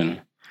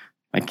question.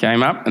 They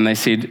came up and they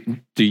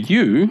said, do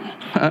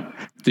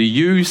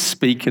you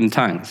speak in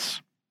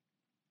tongues?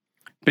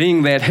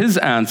 being that his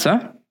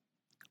answer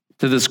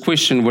to this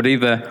question would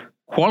either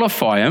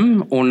qualify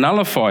him or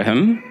nullify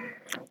him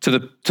to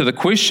the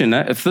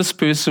questioner if this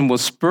person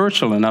was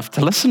spiritual enough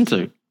to listen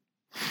to.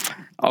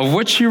 Of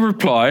which he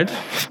replied,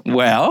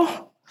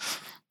 well,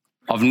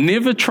 I've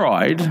never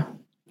tried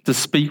to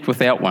speak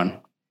without one.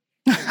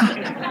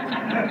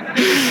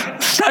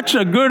 Such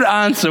a good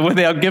answer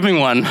without giving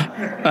one.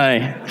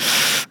 Hey,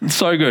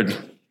 so good.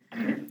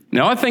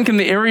 Now, I think in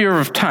the area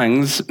of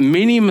tongues,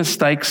 many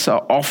mistakes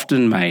are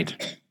often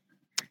made.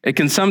 It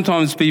can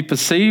sometimes be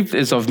perceived,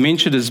 as I've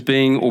mentioned, as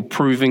being or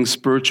proving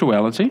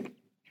spirituality.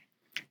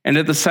 And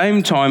at the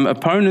same time,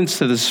 opponents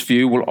to this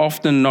view will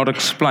often not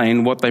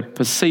explain what they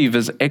perceive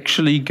as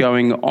actually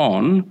going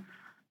on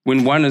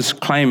when one is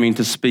claiming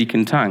to speak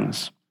in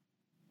tongues.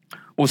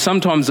 Or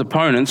sometimes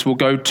opponents will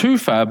go too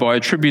far by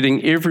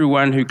attributing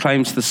everyone who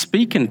claims to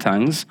speak in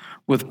tongues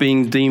with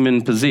being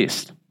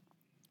demon-possessed.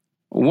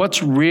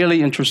 What's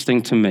really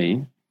interesting to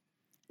me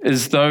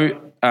is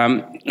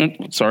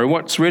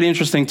what's really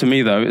interesting to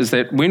me though is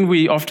that when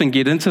we often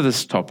get into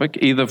this topic,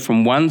 either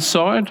from one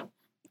side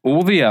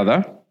or the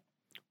other,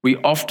 we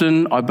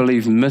often, I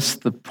believe, miss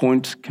the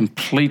point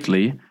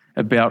completely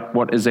about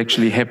what is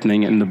actually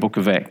happening in the book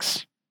of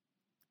Acts.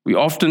 We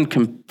often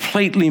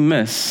completely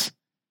miss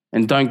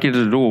and don't get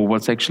it at all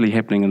what's actually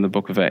happening in the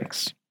book of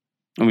Acts.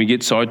 And we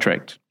get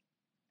sidetracked.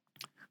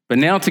 But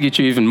now to get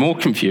you even more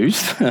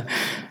confused,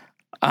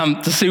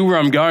 to see where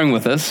I'm going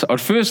with this, I'd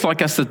first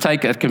like us to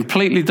take a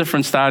completely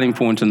different starting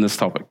point in this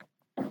topic.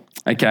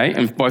 Okay,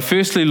 and by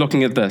firstly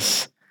looking at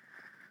this,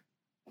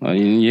 well,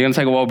 you're going to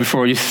take a while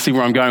before you see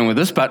where I'm going with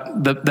this,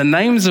 but the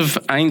names of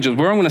angels,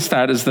 where I'm going to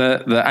start is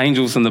the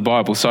angels in the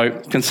Bible.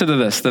 So consider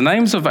this, the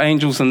names of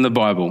angels in the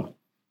Bible.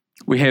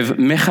 We have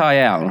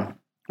Michael,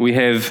 we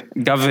have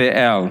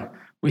Gabriel,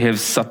 we have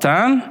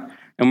Satan,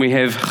 and we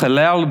have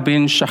Halal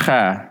bin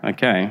Shachar.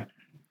 Okay,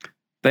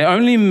 they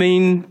only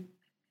mean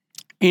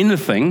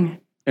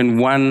anything in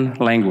one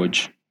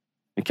language.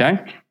 Okay,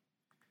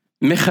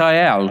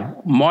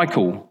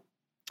 Michael.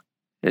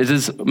 It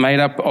is made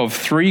up of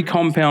 3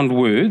 compound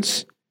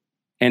words,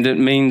 and it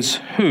means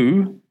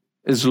who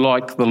is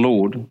like the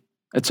Lord.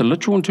 It's a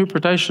literal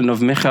interpretation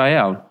of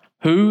Michael,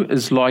 who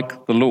is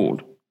like the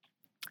Lord.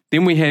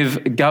 Then we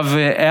have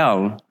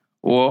Gabriel,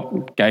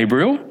 or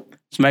Gabriel.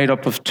 It's made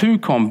up of 2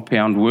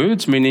 compound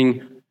words,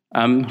 meaning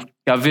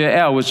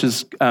Gabriel, which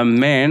is a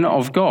man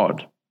of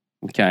God.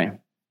 Okay.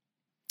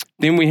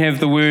 Then we have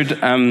the word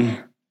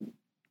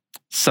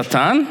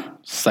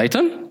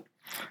Satan.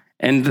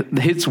 And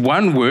it's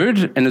one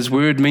word, and his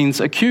word means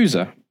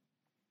accuser.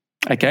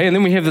 Okay, and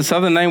then we have this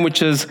other name,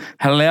 which is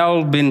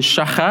Halal bin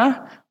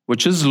Shachar,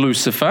 which is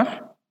Lucifer.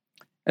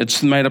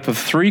 It's made up of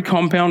 3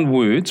 compound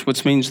words,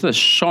 which means the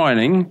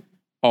shining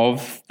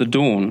of the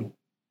dawn.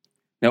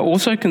 Now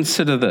also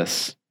consider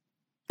this,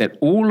 that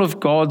all of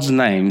God's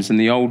names in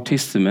the Old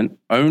Testament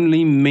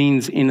only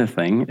means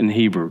anything in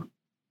Hebrew.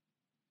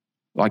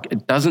 Like,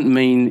 it doesn't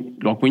mean,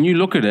 like when you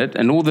look at it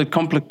and all the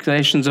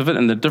complications of it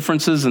and the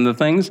differences and the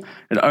things,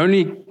 it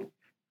only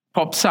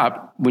pops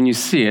up when you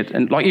see it.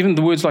 And like even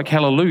the words like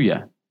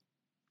hallelujah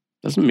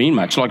doesn't mean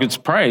much. Like, it's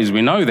praise,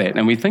 we know that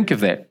and we think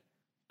of that.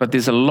 But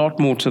there's a lot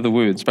more to the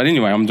words. But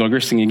anyway, I'm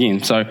digressing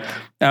again. So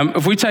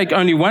if we take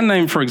only one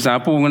name, for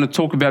example, we're going to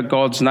talk about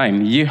God's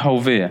name,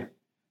 Yehovah.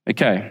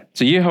 Okay,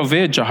 so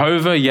Yehovah,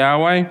 Jehovah,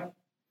 Yahweh,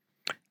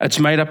 it's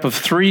made up of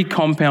 3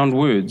 compound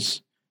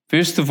words.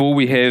 First of all,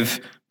 we have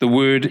the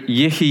word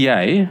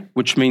Yehieh,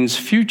 which means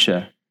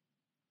future.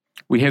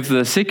 We have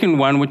the second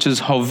one, which is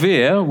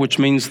Hover, which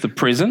means the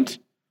present.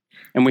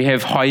 And we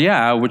have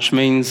Hayah, which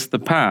means the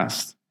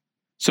past.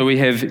 So we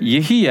have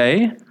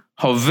Yehieh,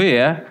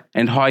 Hover,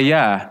 and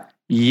Hayah,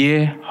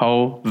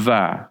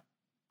 Yehovah.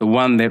 The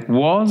one that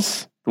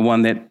was, the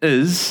one that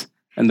is,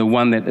 and the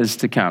one that is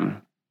to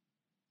come.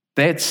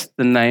 That's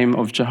the name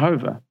of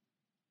Jehovah.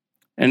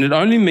 And it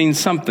only means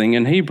something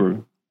in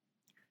Hebrew.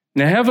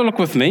 Now have a look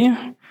with me.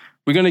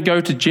 We're going to go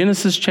to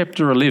Genesis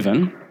chapter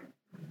 11,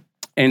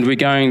 and we're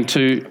going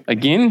to,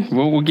 again,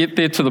 we'll get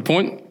there to the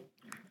point.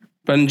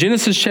 But in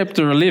Genesis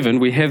chapter 11,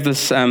 we have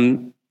this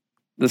event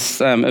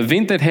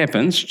that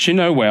happens, which you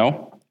know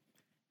well,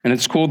 and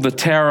it's called the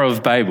Tower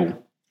of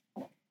Babel.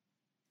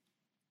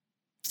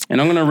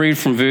 And I'm going to read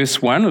from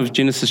verse 1 of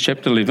Genesis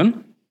chapter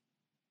 11.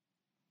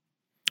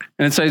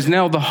 And it says,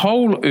 "Now the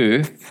whole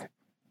earth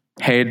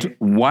had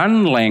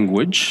one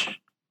language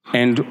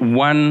and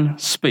one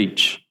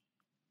speech."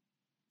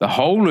 The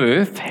whole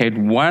earth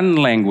had one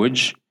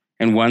language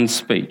and one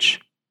speech.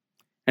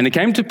 And it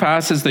came to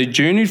pass as they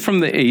journeyed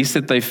from the east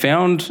that they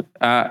found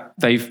a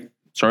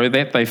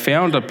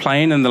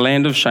plain in the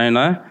land of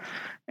Shinar,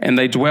 and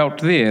they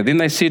dwelt there. Then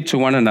they said to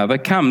one another,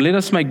 "Come, let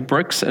us make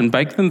bricks and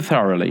bake them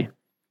thoroughly."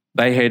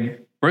 They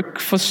had brick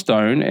for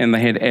stone, and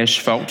they had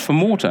asphalt for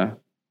mortar.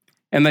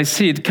 And they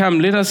said, "Come,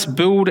 let us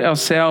build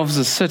ourselves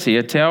a city,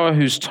 a tower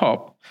whose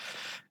top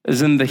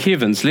is in the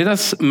heavens. Let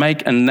us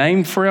make a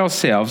name for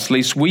ourselves,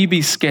 lest we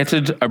be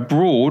scattered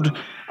abroad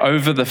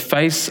over the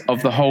face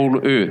of the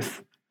whole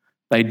earth."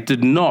 They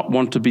did not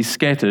want to be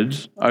scattered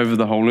over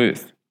the whole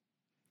earth.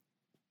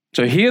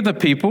 So hear the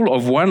people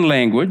of one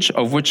language,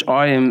 of which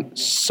I am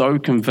so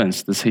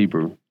convinced is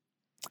Hebrew.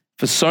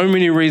 For so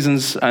many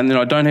reasons, and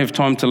I don't have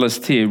time to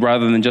list here,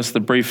 rather than just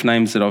the brief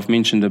names that I've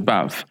mentioned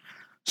above,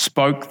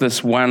 spoke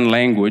this one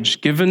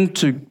language given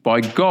by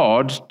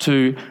God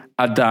to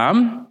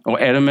Adam, or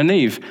Adam and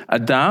Eve.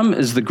 Adam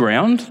is the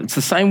ground. It's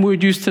the same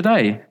word used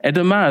today.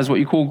 Adamah is what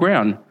you call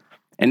ground.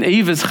 And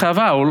Eve is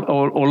chava,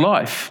 or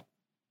life.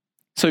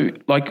 So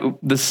like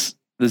this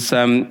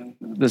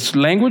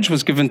language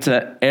was given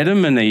to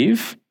Adam and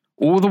Eve.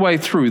 All the way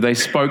through, they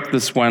spoke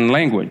this one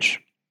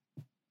language.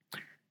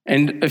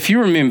 And if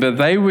you remember,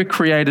 they were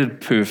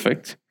created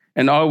perfect.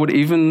 And I would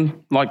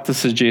even like to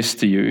suggest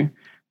to you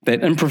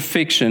that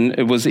imperfection,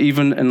 it was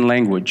even in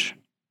language.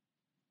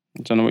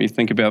 I don't know what you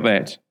think about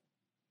that.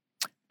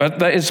 But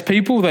as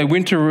people, they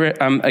went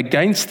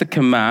against the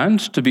command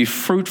to be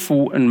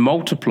fruitful and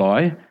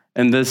multiply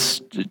in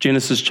this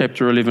Genesis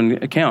chapter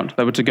 11 account.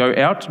 They were to go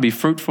out to be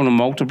fruitful and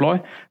multiply.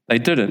 They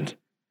didn't.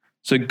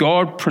 So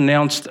God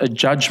pronounced a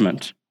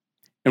judgment.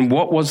 And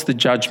what was the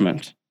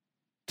judgment?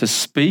 To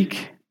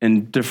speak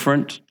in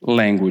different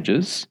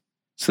languages,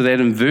 so that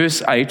in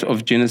verse 8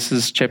 of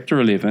Genesis chapter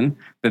 11,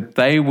 that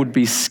they would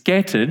be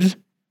scattered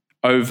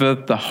over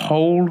the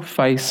whole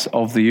face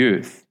of the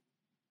earth.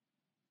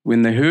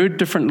 When they heard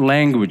different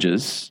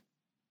languages,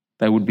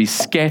 they would be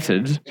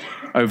scattered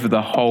over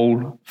the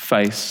whole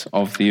face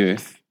of the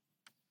earth.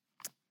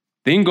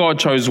 Then God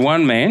chose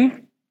one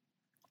man,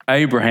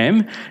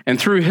 Abraham, and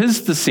through his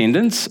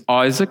descendants,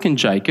 Isaac and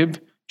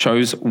Jacob,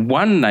 chose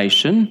one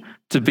nation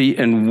to be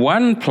in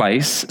one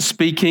place,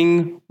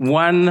 speaking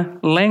one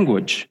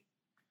language.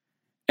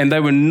 And they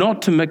were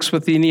not to mix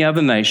with any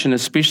other nation,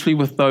 especially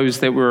with those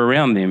that were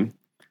around them.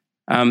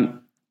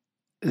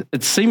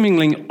 It's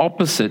seemingly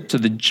opposite to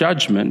the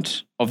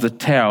judgment of the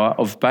Tower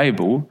of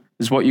Babel,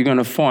 is what you're going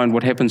to find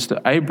what happens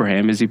to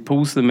Abraham as he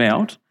pulls them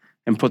out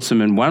and puts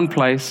them in one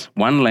place,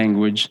 one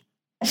language,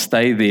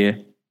 stay there,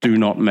 do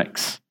not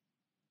mix.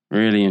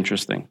 Really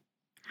interesting.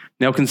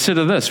 Now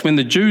consider this, when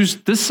the Jews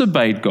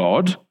disobeyed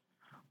God,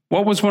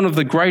 what was one of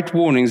the great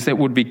warnings that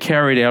would be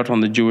carried out on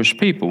the Jewish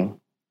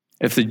people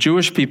if the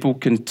Jewish people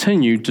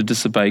continued to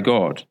disobey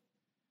God?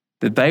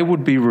 That they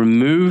would be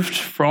removed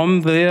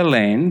from their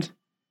land,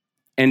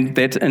 and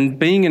that in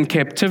being in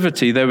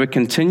captivity, they were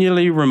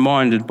continually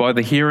reminded by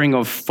the hearing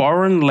of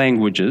foreign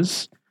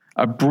languages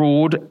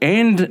abroad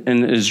and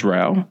in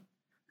Israel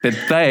that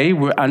they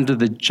were under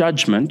the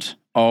judgment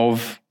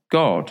of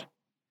God,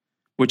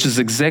 which is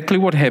exactly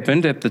what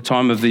happened at the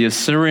time of the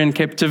Assyrian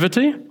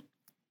captivity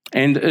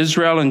and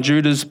Israel and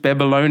Judah's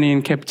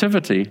Babylonian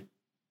captivity,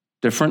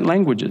 different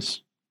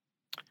languages.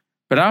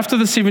 But after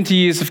the 70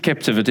 years of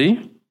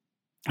captivity,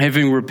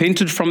 having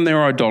repented from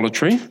their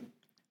idolatry,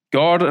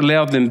 God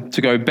allowed them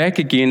to go back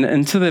again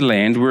into the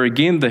land where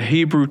again the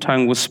Hebrew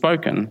tongue was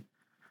spoken,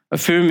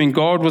 affirming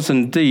God was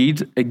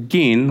indeed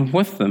again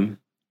with them.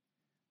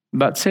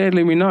 But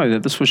sadly, we know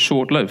that this was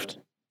short-lived,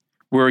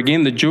 where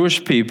again the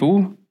Jewish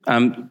people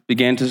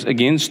began to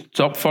again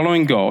stop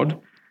following God,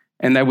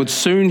 and they would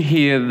soon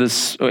hear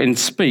this and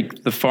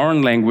speak the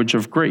foreign language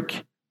of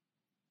Greek,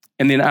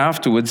 and then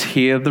afterwards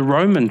hear the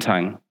Roman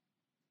tongue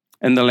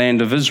in the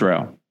land of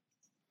Israel.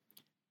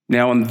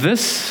 Now, in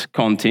this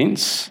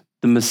contents,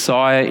 the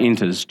Messiah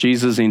enters,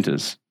 Jesus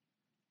enters,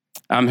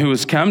 who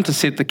has come to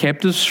set the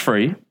captives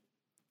free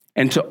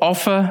and to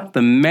offer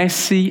the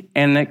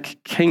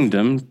Messianic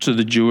kingdom to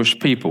the Jewish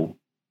people.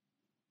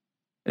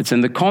 It's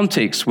in the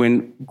context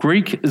when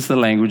Greek is the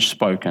language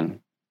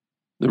spoken.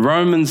 The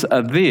Romans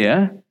are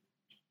there,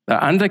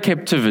 they're under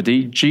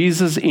captivity.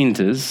 Jesus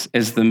enters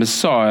as the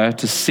Messiah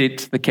to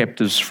set the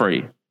captives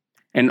free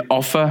and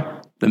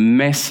offer the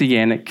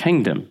Messianic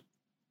kingdom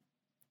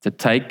to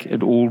take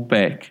it all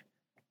back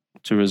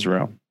to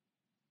Israel.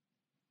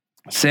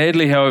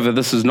 Sadly, however,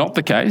 this is not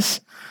the case,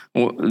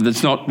 or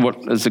that's not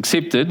what is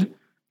accepted,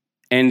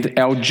 and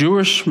our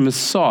Jewish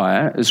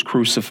Messiah is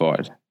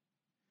crucified.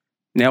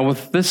 Now,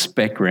 with this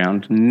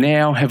background,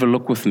 now have a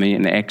look with me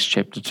in Acts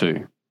chapter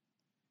 2.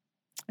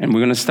 And we're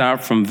going to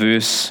start from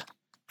verse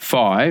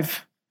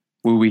 5,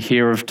 where we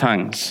hear of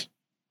tongues.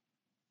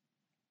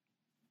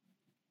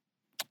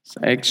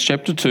 So Acts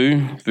chapter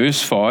 2,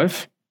 verse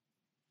 5.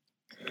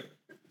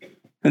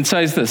 It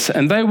says this,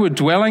 and they were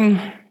dwelling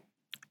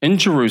in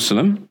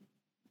Jerusalem,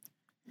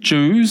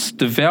 Jews,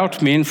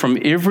 devout men from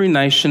every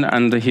nation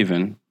under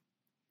heaven.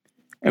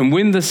 And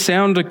when the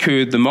sound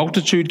occurred, the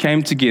multitude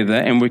came together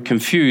and were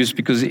confused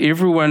because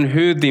everyone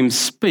heard them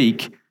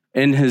speak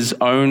in his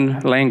own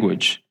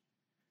language.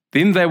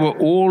 Then they were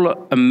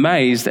all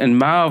amazed and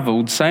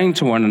marveled, saying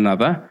to one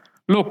another,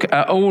 look,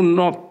 are all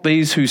not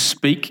these who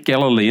speak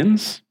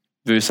Galileans?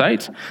 Verse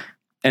 8.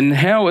 And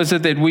how is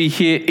it that we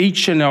hear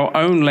each in our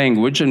own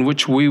language in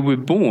which we were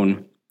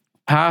born?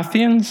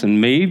 Parthians and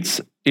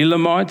Medes,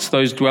 Elamites,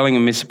 those dwelling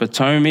in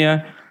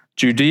Mesopotamia,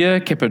 Judea,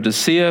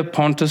 Cappadocia,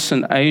 Pontus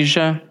and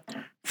Asia,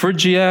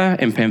 Phrygia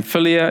and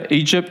Pamphylia,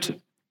 Egypt,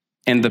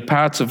 and the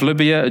parts of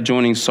Libya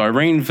adjoining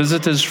Cyrene,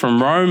 visitors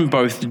from Rome,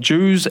 both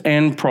Jews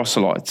and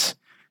proselytes.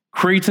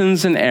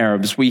 Cretans and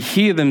Arabs, we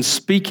hear them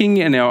speaking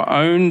in our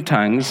own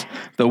tongues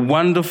the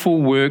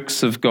wonderful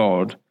works of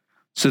God.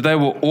 So they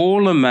were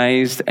all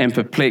amazed and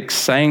perplexed,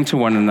 saying to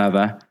one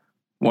another,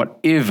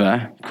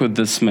 whatever could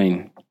this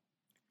mean?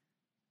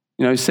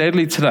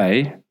 Sadly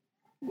today,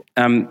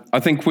 I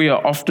think we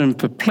are often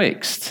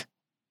perplexed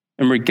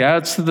in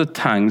regards to the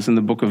tongues in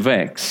the book of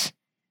Acts,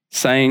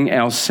 saying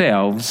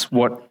ourselves,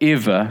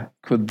 whatever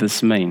could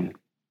this mean?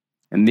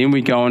 And then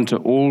we go into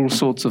all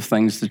sorts of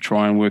things to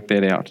try and work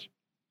that out.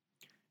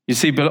 You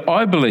see, but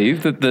I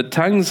believe that the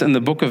tongues in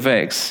the book of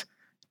Acts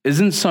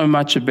isn't so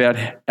much about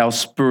our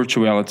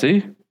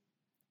spirituality.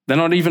 They're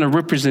not even a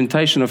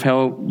representation of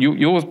how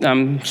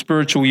you're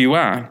spiritual you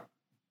are.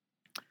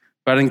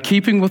 But in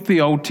keeping with the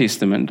Old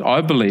Testament,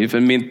 I believe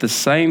it meant the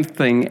same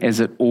thing as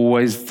it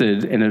always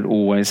did and it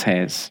always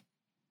has.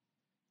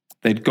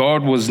 That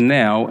God was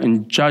now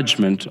in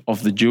judgment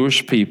of the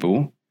Jewish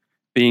people,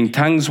 being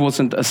tongues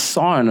wasn't a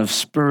sign of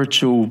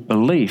spiritual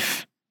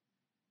belief,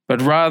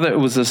 but rather it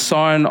was a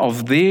sign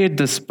of their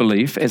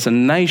disbelief as a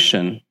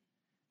nation,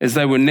 as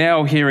they were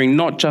now hearing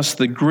not just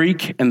the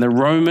Greek and the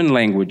Roman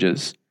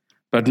languages,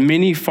 but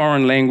many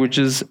foreign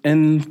languages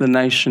in the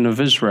nation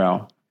of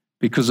Israel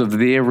because of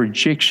their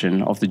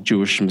rejection of the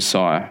Jewish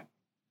Messiah.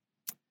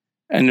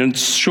 And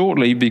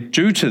shortly,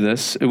 due to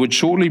this, it would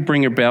shortly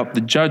bring about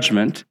the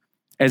judgment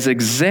as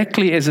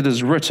exactly as it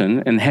is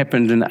written and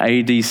happened in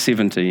AD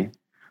 70,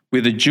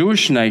 where the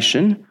Jewish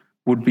nation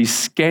would be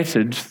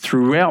scattered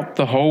throughout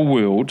the whole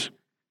world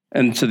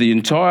into the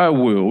entire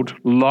world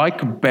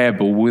like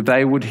Babel, where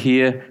they would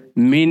hear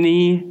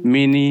many,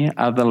 many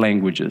other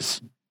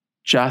languages,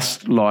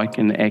 just like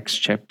in Acts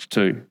chapter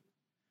 2.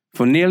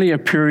 For nearly a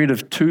period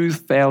of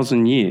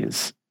 2,000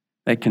 years,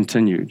 they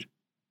continued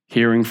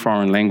hearing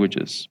foreign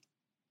languages.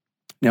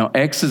 Now,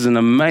 Acts is an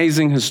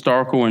amazing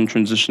historical and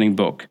transitioning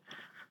book,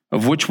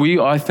 of which we,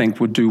 I think,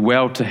 would do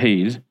well to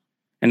heed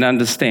and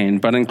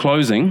understand. But in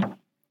closing,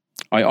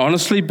 I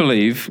honestly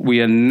believe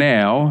we are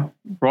now,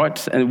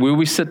 right and where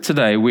we sit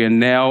today, we are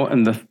now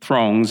in the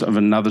throes of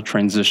another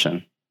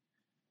transition.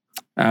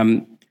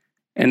 And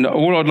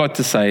all I'd like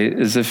to say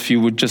is if you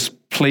would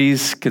just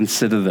please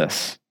consider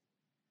this.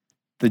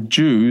 The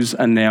Jews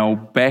are now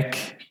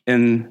back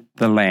in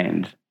the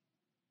land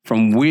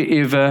from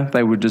wherever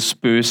they were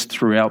dispersed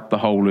throughout the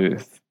whole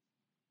earth.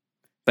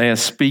 They are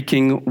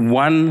speaking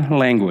one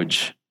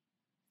language,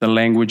 the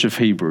language of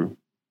Hebrew.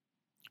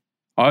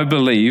 I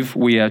believe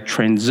we are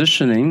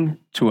transitioning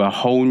to a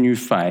whole new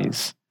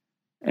phase,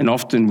 and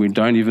often we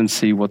don't even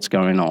see what's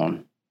going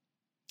on.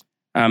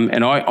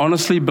 And I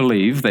honestly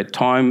believe that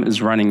time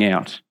is running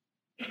out.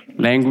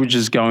 Language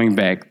is going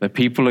back. The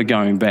people are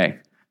going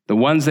back. The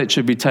ones that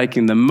should be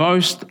taking the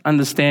most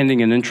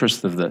understanding and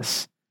interest of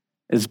this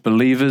is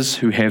believers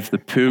who have the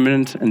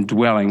permanent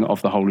indwelling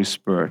of the Holy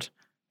Spirit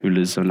who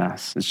lives in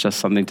us. It's just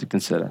something to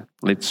consider.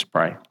 Let's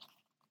pray.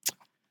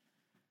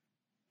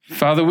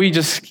 Father, we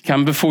just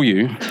come before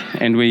you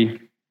and we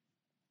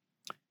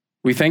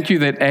thank you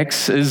that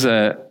Acts is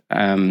a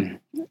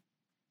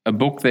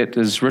book that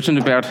is written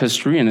about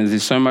history and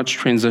there's so much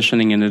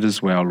transitioning in it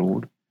as well,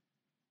 Lord.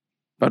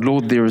 But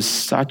Lord, there is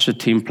such a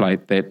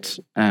template that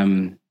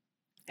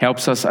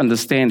helps us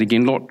understand,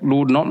 again,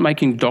 Lord, not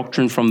making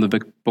doctrine from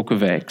the book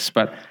of Acts,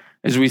 but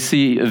as we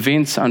see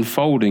events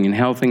unfolding and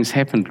how things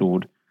happened,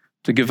 Lord,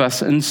 to give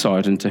us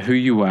insight into who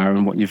you are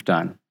and what you've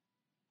done.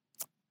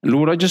 And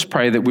Lord, I just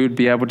pray that we would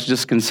be able to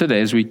just consider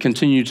as we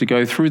continue to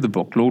go through the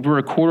book. Lord, we're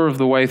a quarter of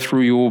the way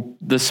through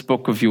this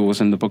book of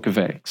yours in the book of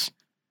Acts.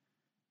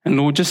 And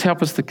Lord, just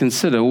help us to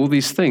consider all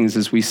these things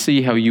as we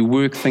see how you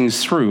work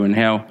things through and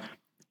how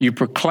you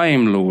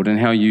proclaim, Lord, and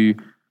how you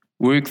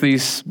work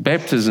these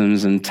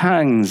baptisms and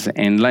tongues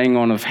and laying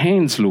on of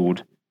hands,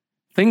 Lord.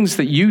 Things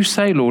that you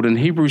say, Lord, in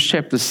Hebrews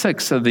chapter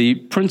 6 are the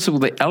principle,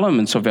 the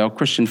elements of our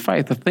Christian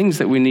faith, the things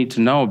that we need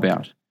to know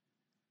about.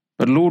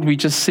 But Lord, we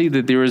just see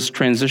that there is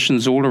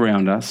transitions all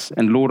around us.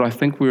 And Lord, I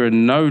think we're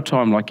in no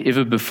time like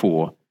ever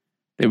before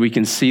that we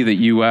can see that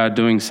you are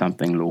doing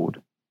something,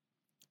 Lord.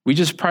 We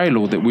just pray,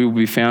 Lord, that we will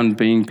be found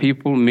being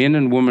people, men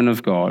and women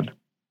of God,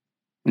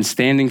 and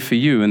standing for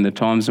you in the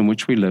times in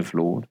which we live,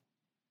 Lord,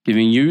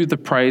 giving you the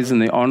praise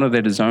and the honor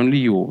that is only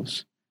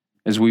yours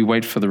as we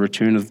wait for the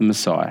return of the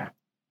Messiah,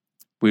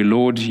 where,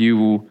 Lord, you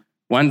will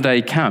one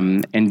day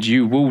come and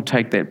you will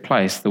take that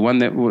place, the one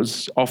that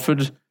was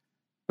offered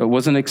but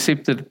wasn't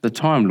accepted at the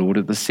time, Lord.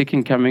 At the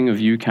second coming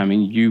of you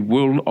coming, you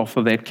will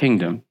offer that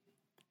kingdom.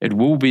 It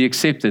will be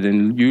accepted,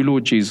 and you,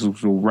 Lord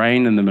Jesus, will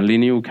reign in the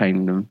millennial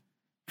kingdom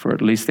for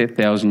at least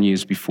 1,000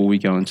 years before we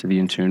go into the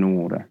eternal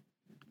order.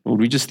 Lord,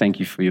 we just thank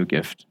you for your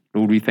gift.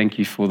 Lord, we thank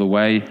you for the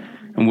way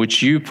in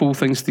which you pull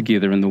things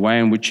together and the way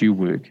in which you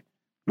work.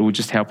 Lord,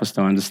 just help us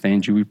to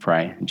understand you, we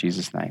pray. In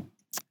Jesus' name,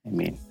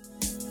 amen.